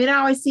said, you may not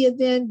always see it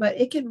then, but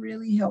it can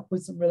really help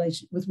with some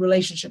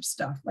relationship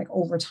stuff, like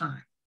over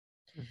time,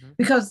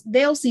 because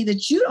they'll see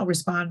that you don't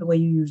respond the way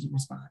you usually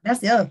respond. That's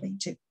the other thing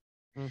too,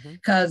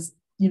 because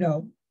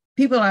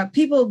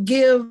people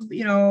give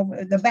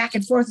the back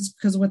and forth is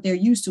because of what they're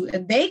used to,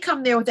 and they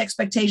come there with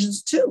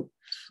expectations too.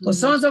 Well,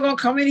 so-and-so gonna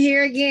come in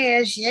here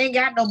again. She ain't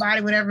got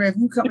nobody, whatever. If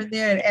you come in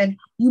there and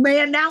you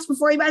may announce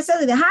before anybody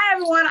says it, hi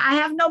everyone, I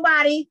have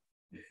nobody.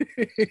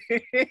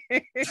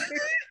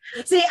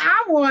 See,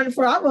 I'm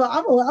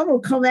gonna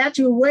come at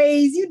you in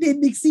ways you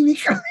didn't see me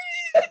coming,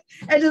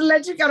 and just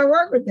let you kind of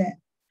work with that.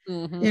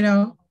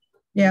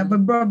 Yeah, but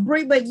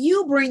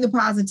you bring the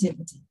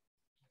positivity.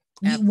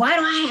 Why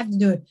do I have to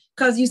do it?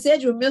 Because you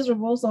said you're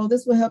miserable, so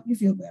this will help you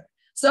feel better.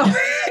 So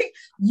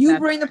you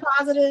bring the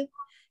positive,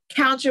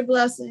 count your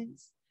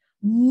blessings,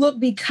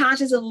 be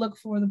conscious and look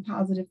for the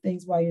positive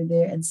things while you're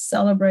there, and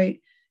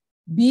celebrate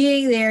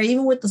being there,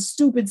 even with the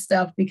stupid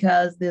stuff,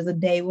 because there's a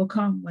day will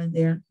come when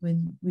you're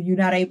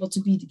not able to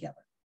be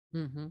together.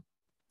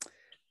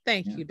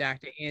 Thank you,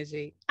 Dr.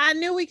 Angie. I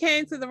knew we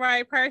came to the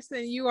right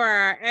person. You are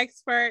our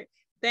expert.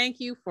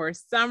 Thank you for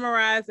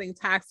summarizing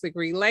toxic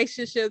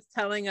relationships,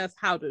 telling us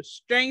how to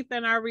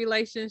strengthen our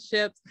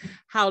relationships,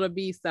 how to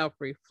be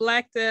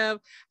self-reflective,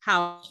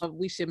 how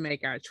we should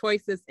make our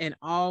choices, and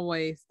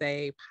always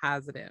stay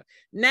positive.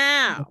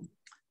 Now,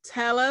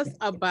 tell us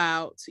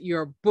about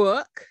your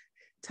book.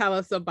 Tell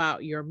us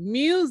about your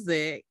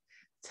music.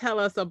 Tell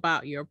us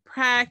about your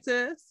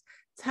practice.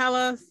 Tell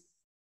us,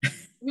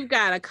 you've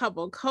got a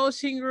couple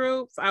coaching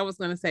groups. I was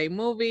going to say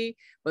movie,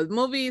 but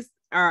movies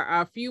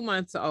are a few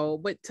months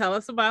old, but tell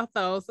us about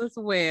those as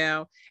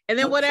well. And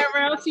then whatever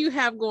else you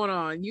have going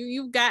on,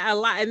 you've got a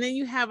lot. And then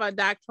you have a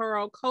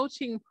doctoral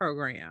coaching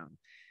program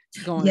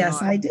going on.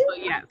 Yes, I do.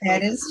 So,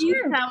 that is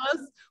true. Tell us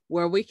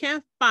where we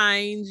can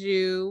find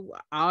you,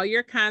 all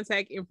your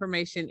contact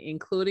information,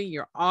 including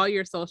all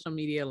your social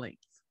media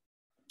links.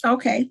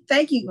 Okay,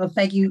 thank you. Well,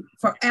 thank you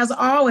for, as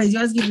always, you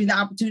always give me the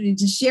opportunity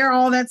to share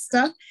all that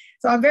stuff.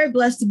 So I'm very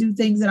blessed to do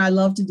things that I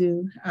love to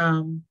do,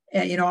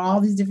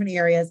 all these different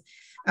areas.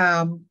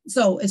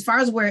 So as far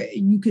as where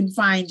you can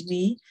find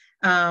me,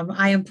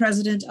 I am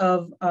president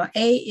of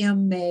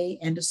A.M. May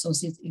and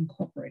Associates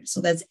Incorporated.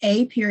 So that's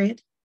A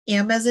period,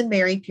 M as in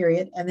Mary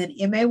period, and then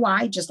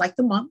M-A-Y, just like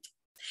the month,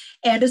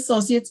 and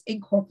Associates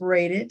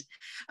Incorporated.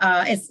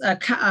 It's a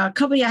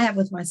company I have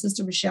with my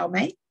sister, Michelle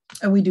May,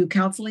 and we do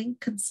counseling,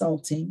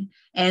 consulting,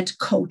 and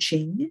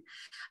coaching.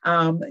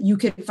 You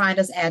can find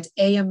us at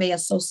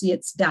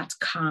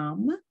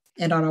amaassociates.com.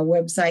 And on our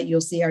website,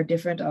 you'll see our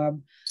different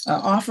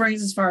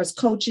offerings as far as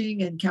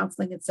coaching and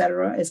counseling, et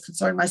cetera, is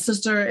concerned. My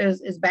sister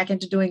is back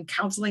into doing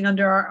counseling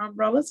under our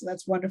umbrella, so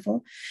that's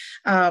wonderful.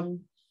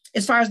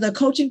 As far as the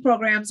coaching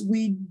programs,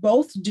 we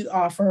both do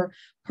offer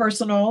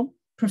personal,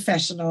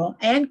 professional,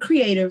 and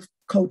creative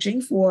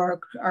coaching for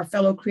our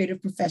fellow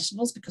creative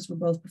professionals because we're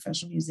both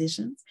professional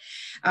musicians.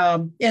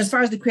 As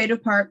far as the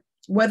creative part,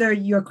 whether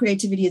your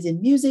creativity is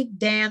in music,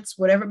 dance,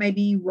 whatever it may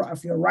be,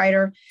 if you're a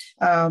writer,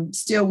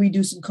 still we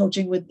do some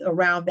coaching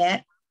around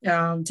that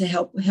to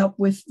help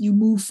with you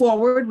move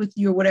forward with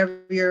your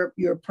whatever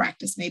your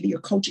practice may be,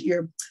 your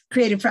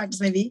creative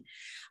practice may be.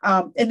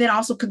 And then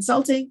also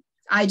consulting.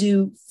 I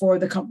do for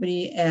the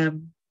company,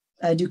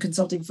 I do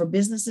consulting for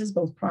businesses,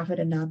 both profit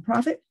and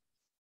nonprofit.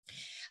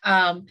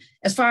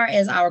 As far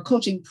as our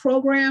coaching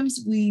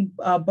programs, we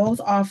both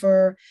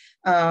offer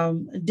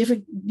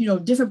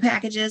different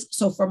packages.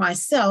 So for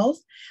myself,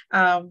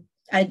 I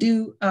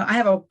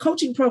have a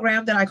coaching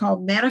program that I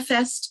call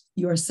Manifest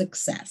Your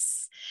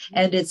Success,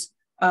 and it's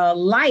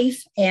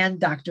life and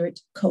doctorate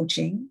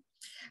coaching.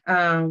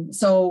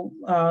 So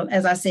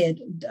as I said,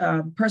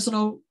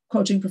 personal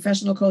coaching,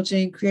 professional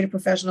coaching, creative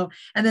professional,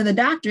 and then the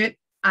doctorate,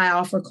 I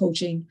offer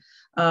coaching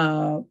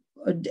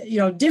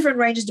different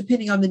ranges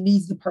depending on the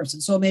needs of the person.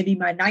 So maybe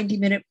my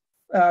 90-day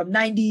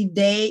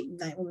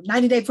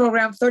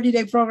program,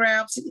 30-day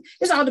program.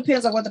 It all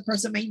depends on what the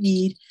person may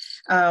need.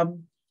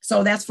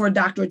 So that's for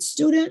doctorate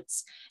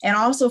students and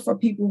also for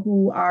people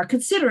who are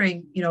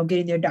considering,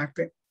 getting their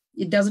doctorate.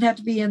 It doesn't have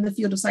to be in the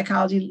field of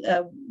psychology,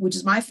 which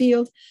is my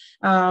field,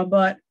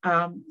 but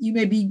you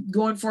may be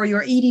going for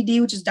your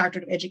EDD, which is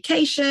Doctorate of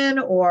Education,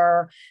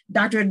 or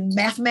Doctorate in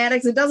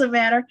Mathematics. It doesn't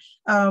matter.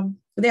 I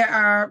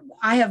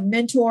have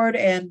mentored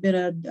and been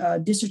a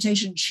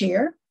dissertation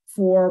chair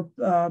for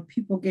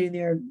people getting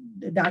their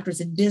doctorates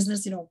in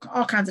business,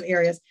 all kinds of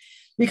areas,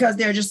 because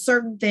there are just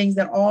certain things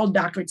that all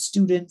doctorate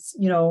students,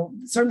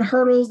 certain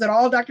hurdles that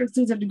all doctorate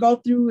students have to go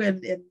through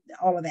and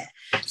all of that.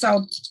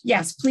 So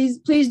yes,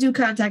 please do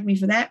contact me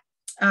for that.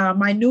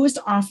 My newest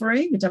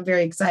offering, which I'm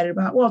very excited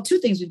about. Well, two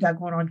things we've got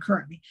going on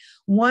currently.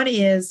 One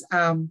is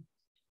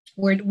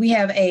we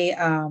have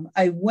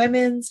a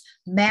women's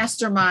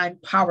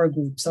mastermind power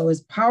group. So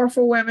it's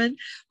powerful women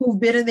who've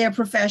been in their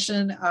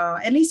profession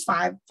at least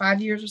 5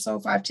 years or so,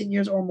 10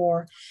 years or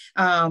more.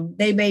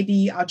 They may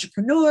be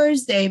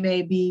entrepreneurs. They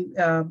may be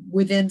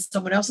within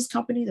someone else's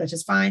company, which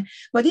is fine.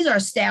 But these are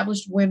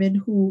established women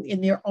who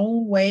in their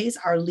own ways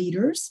are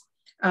leaders.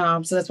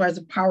 So that's why it's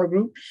a power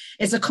group.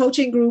 It's a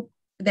coaching group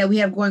that we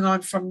have going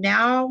on from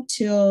now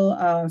till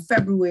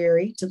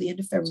February, till the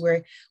end of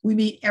February. We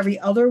meet every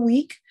other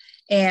week.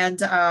 And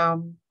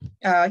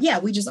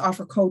we just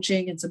offer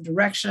coaching and some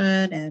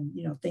direction and,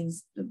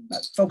 things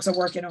that folks are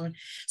working on.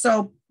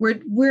 So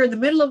we're in the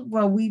middle of,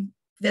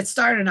 that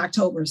started in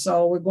October.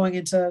 So we're going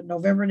into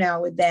November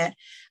now with that.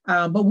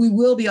 But we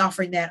will be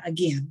offering that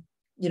again,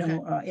 in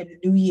the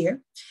new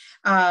year.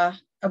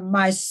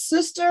 My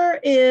sister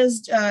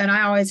is, and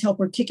I always help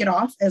her kick it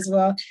off as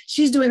well.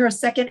 She's doing her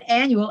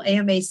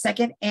AMA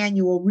second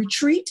annual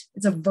retreat.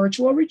 It's a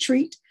virtual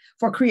retreat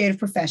for creative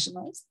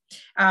professionals.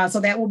 So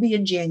that will be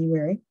in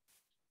January.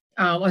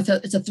 It's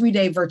a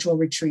 3-day virtual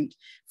retreat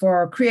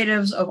for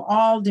creatives of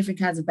all different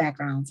kinds of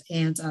backgrounds.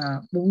 And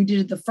when we did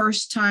it the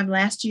first time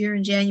last year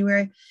in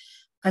January,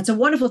 it's a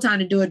wonderful time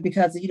to do it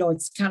because,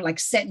 it's kind of like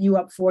setting you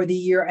up for the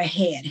year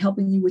ahead,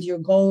 helping you with your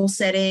goal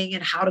setting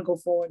and how to go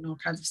forward and all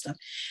kinds of stuff.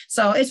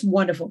 So it's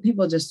wonderful.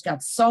 People just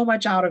got so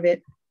much out of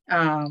it.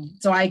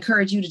 So I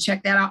encourage you to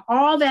check that out.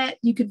 All that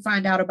you can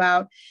find out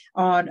about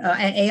on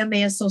at AMA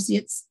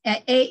Associates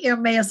at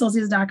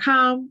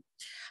amaassociates.com.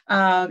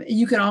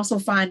 You can also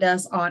find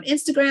us on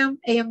Instagram,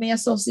 AMA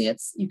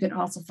Associates. You can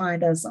also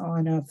find us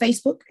on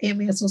Facebook,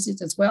 AMA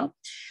Associates as well.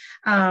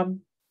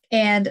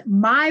 And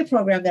my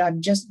program that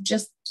I'm just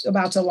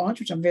about to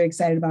launch, which I'm very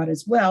excited about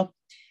as well,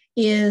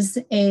 is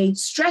a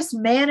stress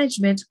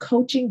management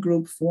coaching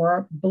group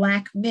for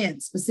Black men,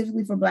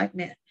 specifically for Black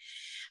men.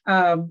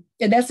 And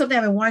that's something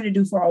I've been wanting to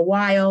do for a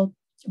while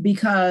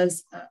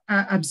because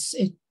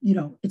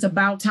it's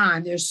about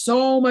time. There's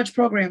so much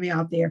programming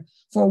out there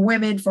for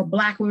women, for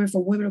Black women,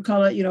 for women of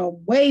color,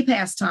 way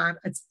past time.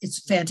 It's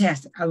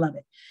fantastic. I love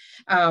it.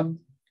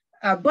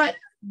 But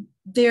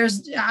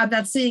I'm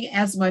not seeing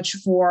as much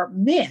for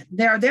men.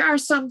 There are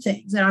some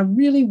things, and I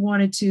really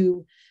wanted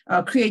to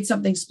create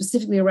something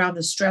specifically around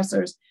the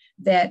stressors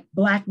that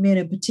Black men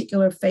in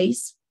particular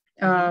face.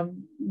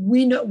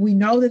 We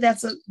know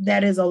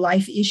that is a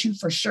life issue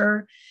for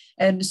sure.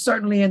 And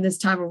certainly in this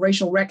time of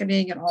racial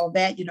reckoning and all of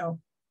that,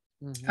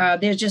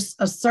 there's just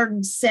a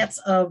certain sets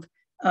of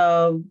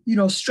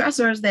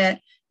stressors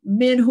that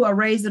men who are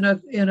raised in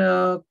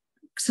a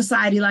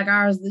society like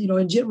ours,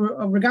 in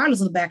general,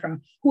 regardless of the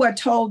background, who are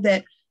told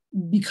that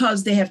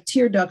because they have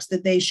tear ducts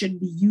that they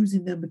shouldn't be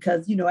using them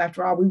because,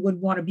 after all, we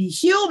wouldn't want to be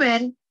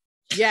human.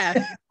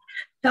 Yeah.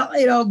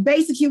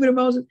 Basic human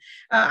emotions.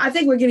 I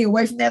think we're getting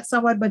away from that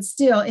somewhat, but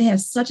still it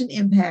has such an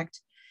impact,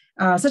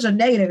 such a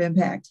negative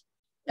impact.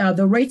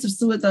 The rates of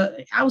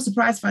suicide, I was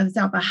surprised to find this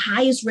out, the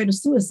highest rate of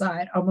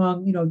suicide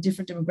among,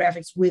 different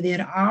demographics within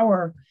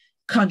our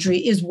country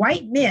is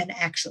white men,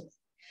 actually.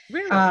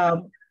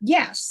 Really?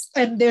 Yes.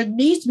 And there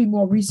needs to be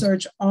more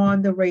research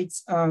on the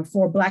rates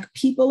for Black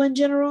people in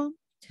general.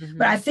 Mm-hmm.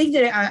 But I think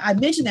that I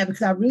mentioned that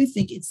because I really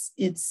think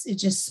it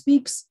just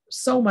speaks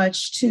so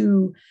much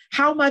to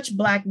how much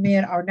Black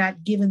men are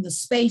not given the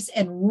space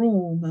and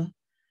room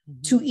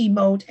to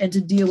emote and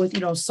to deal with,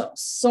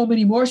 so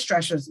many more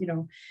stressors,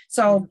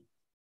 So,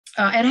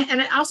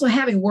 and also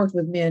having worked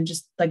with men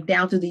just like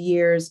down through the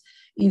years,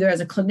 either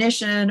as a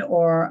clinician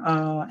or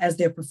as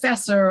their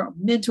professor,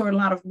 mentored a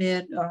lot of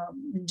men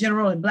in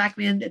general, and Black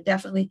men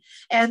definitely.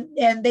 And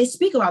they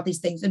speak about these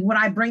things. And when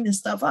I bring this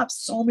stuff up,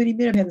 so many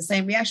men have had the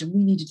same reaction.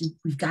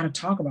 We've got to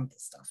talk about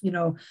this stuff.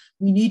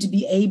 We need to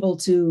be able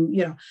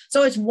to,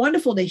 so it's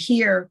wonderful to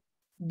hear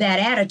that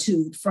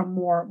attitude from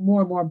more and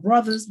more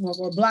brothers,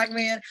 more Black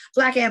men,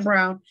 Black and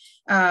brown.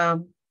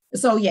 So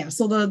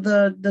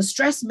the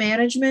stress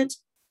management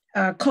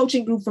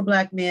coaching group for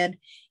Black men,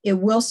 it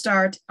will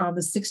start on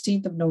the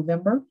 16th of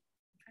November.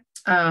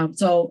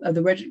 So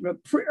the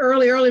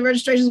early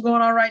registration is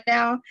going on right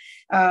now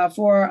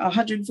for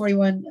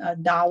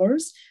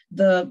 $141.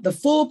 The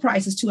full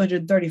price is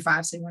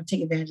 $235. So you want to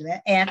take advantage of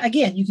that. And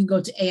again, you can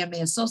go to AMA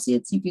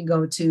Associates. You can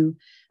go to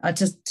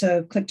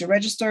click to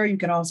register. You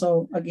can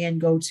also, again,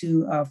 go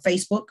to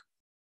Facebook,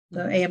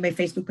 the AMA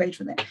Facebook page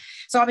for that.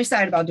 So I'm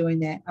excited about doing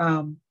that.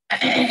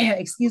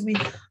 Excuse me.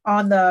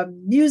 On the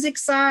music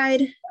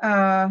side,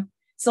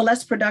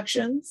 Celeste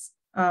Productions.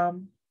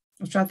 I'm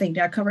trying to think,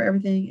 did I cover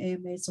everything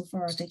AMA so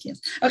far? I think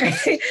yes.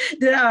 Okay.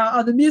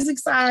 On the music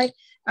side,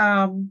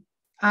 I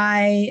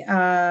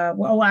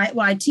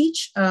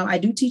teach. I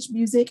do teach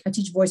music. I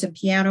teach voice and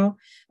piano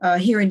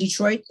here in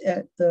Detroit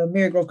at the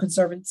Marygrove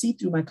Conservancy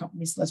through my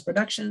company, Celeste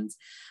Productions.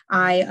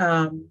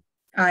 I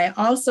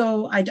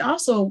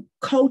also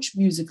coach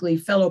musically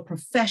fellow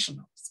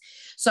professionals.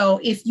 So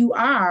if you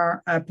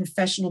are a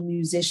professional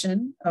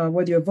musician,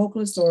 whether you're a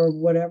vocalist or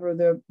whatever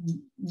the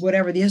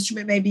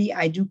instrument may be,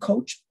 I do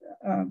coach,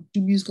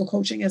 do musical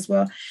coaching as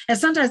well. And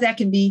sometimes that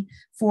can be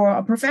for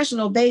a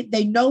professional.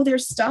 They know their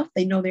stuff,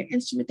 they know their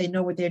instrument, they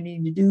know what they're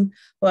needing to do,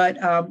 but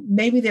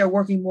maybe they're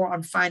working more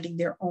on finding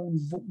their own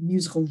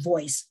musical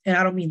voice. And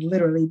I don't mean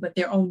literally, but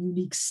their own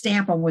unique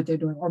stamp on what they're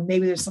doing. Or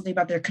maybe there's something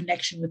about their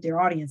connection with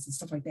their audience and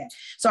stuff like that.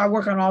 So I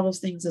work on all those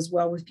things as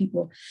well with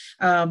people.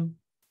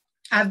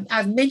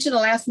 I've mentioned the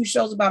last few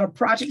shows about a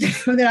project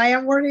that I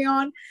am working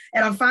on,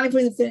 and I'm finally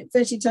putting the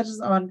finishing touches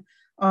on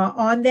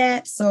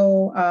that.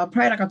 So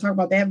probably not gonna talk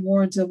about that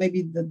more until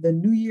maybe the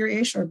new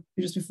year-ish or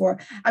just before.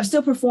 I'm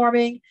still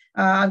performing.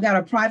 I've got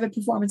a private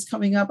performance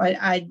coming up.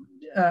 I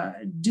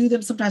do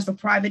them sometimes for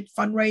private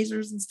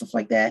fundraisers and stuff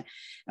like that.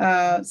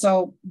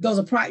 So those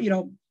are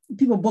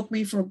people book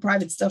me for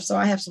private stuff. So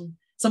I have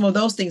some of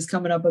those things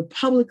coming up, but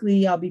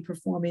publicly I'll be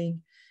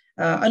performing.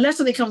 Unless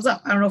something comes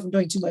up. I don't know if I'm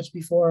doing too much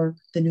before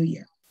the new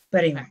year.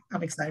 But anyway,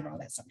 I'm excited about all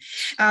that stuff.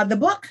 The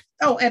book,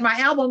 and my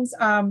albums,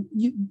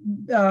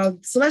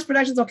 Celeste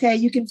Productions, okay,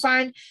 you can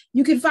find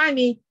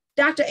me,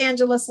 Dr.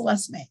 Angela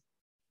Celeste May.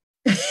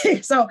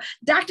 So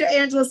Dr.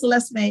 Angela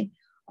Celeste May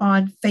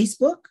on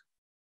Facebook.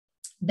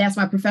 That's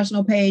my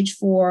professional page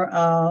for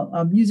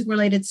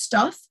music-related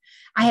stuff.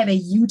 I have a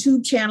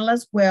YouTube channel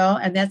as well,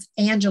 and that's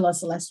Angela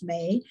Celeste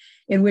May,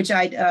 in which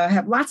I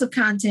have lots of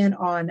content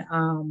on,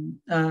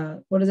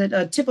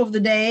 tip of the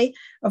day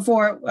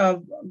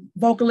for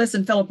vocalists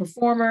and fellow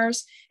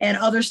performers and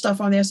other stuff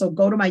on there. So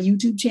go to my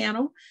YouTube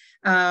channel.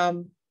 My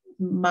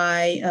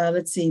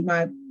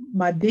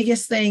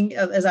biggest thing,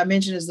 as I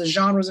mentioned, is the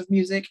genres of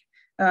music.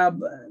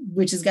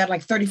 Which has got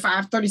like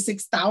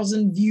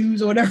 36,000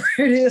 views or whatever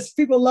it is.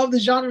 People love the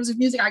genres of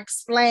music. I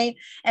explain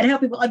and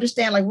help people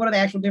understand like what are the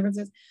actual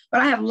differences.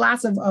 But I have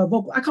lots of I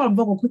call them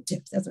vocal quick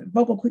tips. That's it,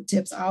 vocal quick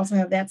tips. I also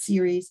have that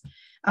series.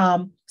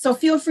 So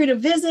feel free to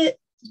visit,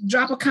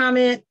 drop a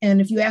comment.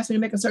 And if you ask me to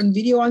make a certain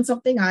video on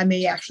something, I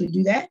may actually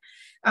do that.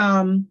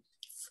 Follow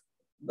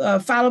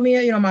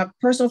me. My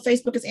personal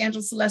Facebook is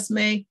Angela Celeste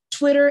May.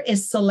 Twitter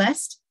is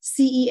Celeste,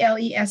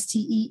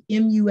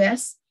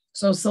 CELESTEMUS.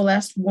 So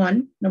Celeste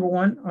number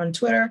one on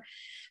Twitter.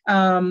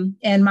 And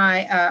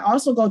my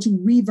also go to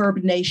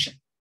Reverb Nation.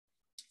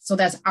 So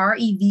that's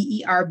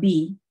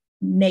REVERB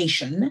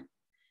Nation.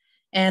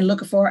 And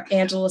look for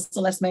Angela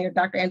Celeste May or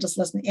Dr. Angela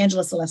Celeste May,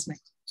 Angela Celeste May,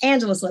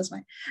 Angela Celeste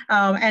May.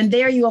 And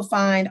there you will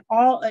find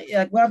all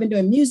what I've been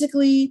doing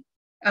musically.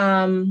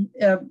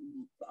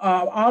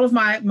 All of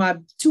my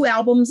 2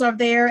 albums are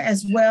there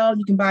as well.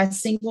 You can buy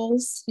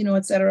singles,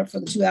 et cetera, for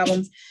the 2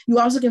 albums. You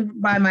also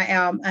can buy my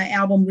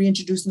album,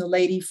 Reintroducing the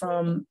Lady,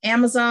 from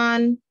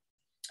Amazon.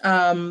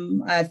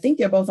 I think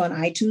they're both on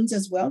iTunes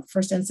as well,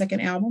 first and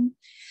second album.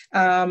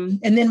 And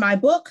then my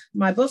book,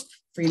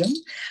 freedom.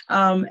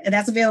 And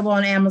that's available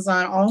on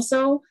Amazon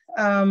also.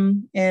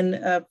 You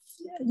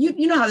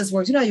know how this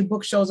works. You know how your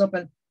book shows up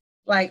in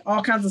like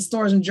all kinds of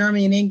stores in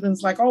Germany and England.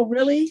 It's like, oh,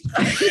 really?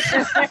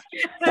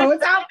 So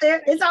it's out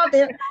there. It's out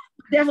there.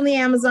 Definitely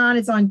Amazon.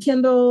 It's on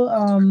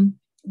Kindle.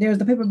 There's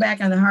the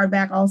paperback and the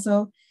hardback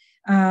also.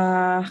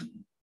 I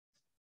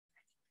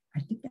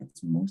think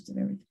that's most of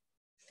everything.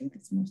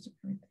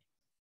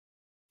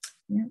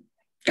 Yeah.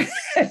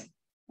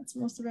 That's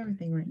most of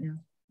everything right now.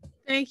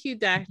 Thank you,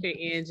 Dr.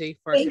 Angie,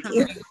 for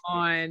coming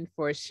on,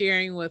 for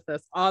sharing with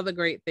us all the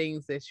great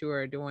things that you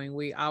are doing.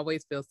 We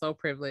always feel so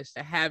privileged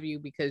to have you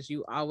because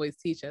you always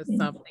teach us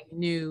something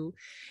new.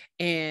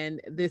 And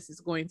this is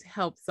going to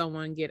help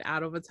someone get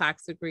out of a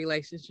toxic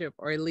relationship,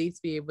 or at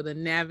least be able to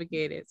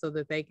navigate it so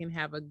that they can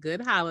have a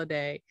good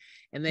holiday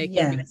and they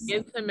can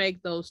begin to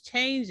make those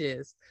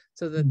changes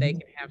so that they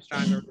can have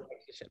stronger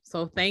relationships.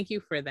 So thank you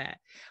for that.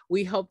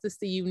 We hope to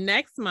see you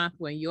next month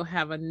when you'll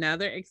have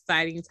another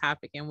exciting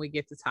topic and we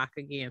get to talk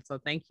again. So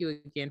thank you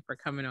again for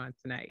coming on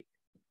tonight.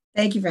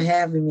 Thank you for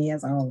having me,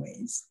 as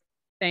always.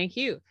 Thank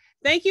you.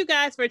 Thank you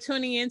guys for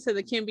tuning in to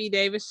the Kim B.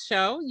 Davis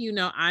Show. You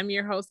know, I'm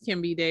your host,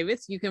 Kim B.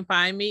 Davis. You can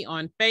find me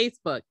on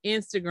Facebook,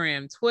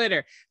 Instagram,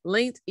 Twitter,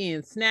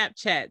 LinkedIn,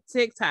 Snapchat,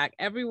 TikTok,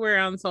 everywhere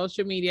on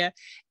social media.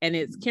 And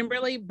it's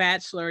Kimberly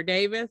Batchelor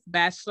Davis.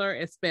 Bachelor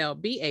is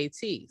spelled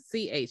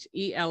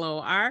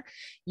BATCHELOR.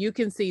 You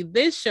can see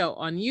this show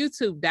on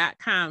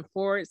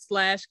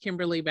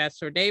youtube.com/Kimberly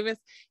Batchelor Davis.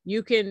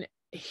 You can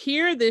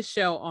hear this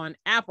show on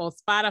Apple,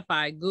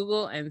 Spotify,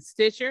 Google, and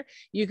Stitcher.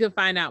 You can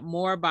find out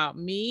more about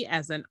me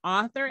as an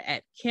author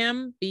at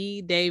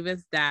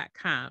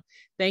kimbdavis.com.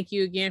 Thank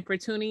you again for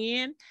tuning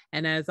in.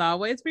 And as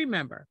always,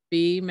 remember,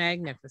 be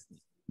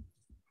magnificent.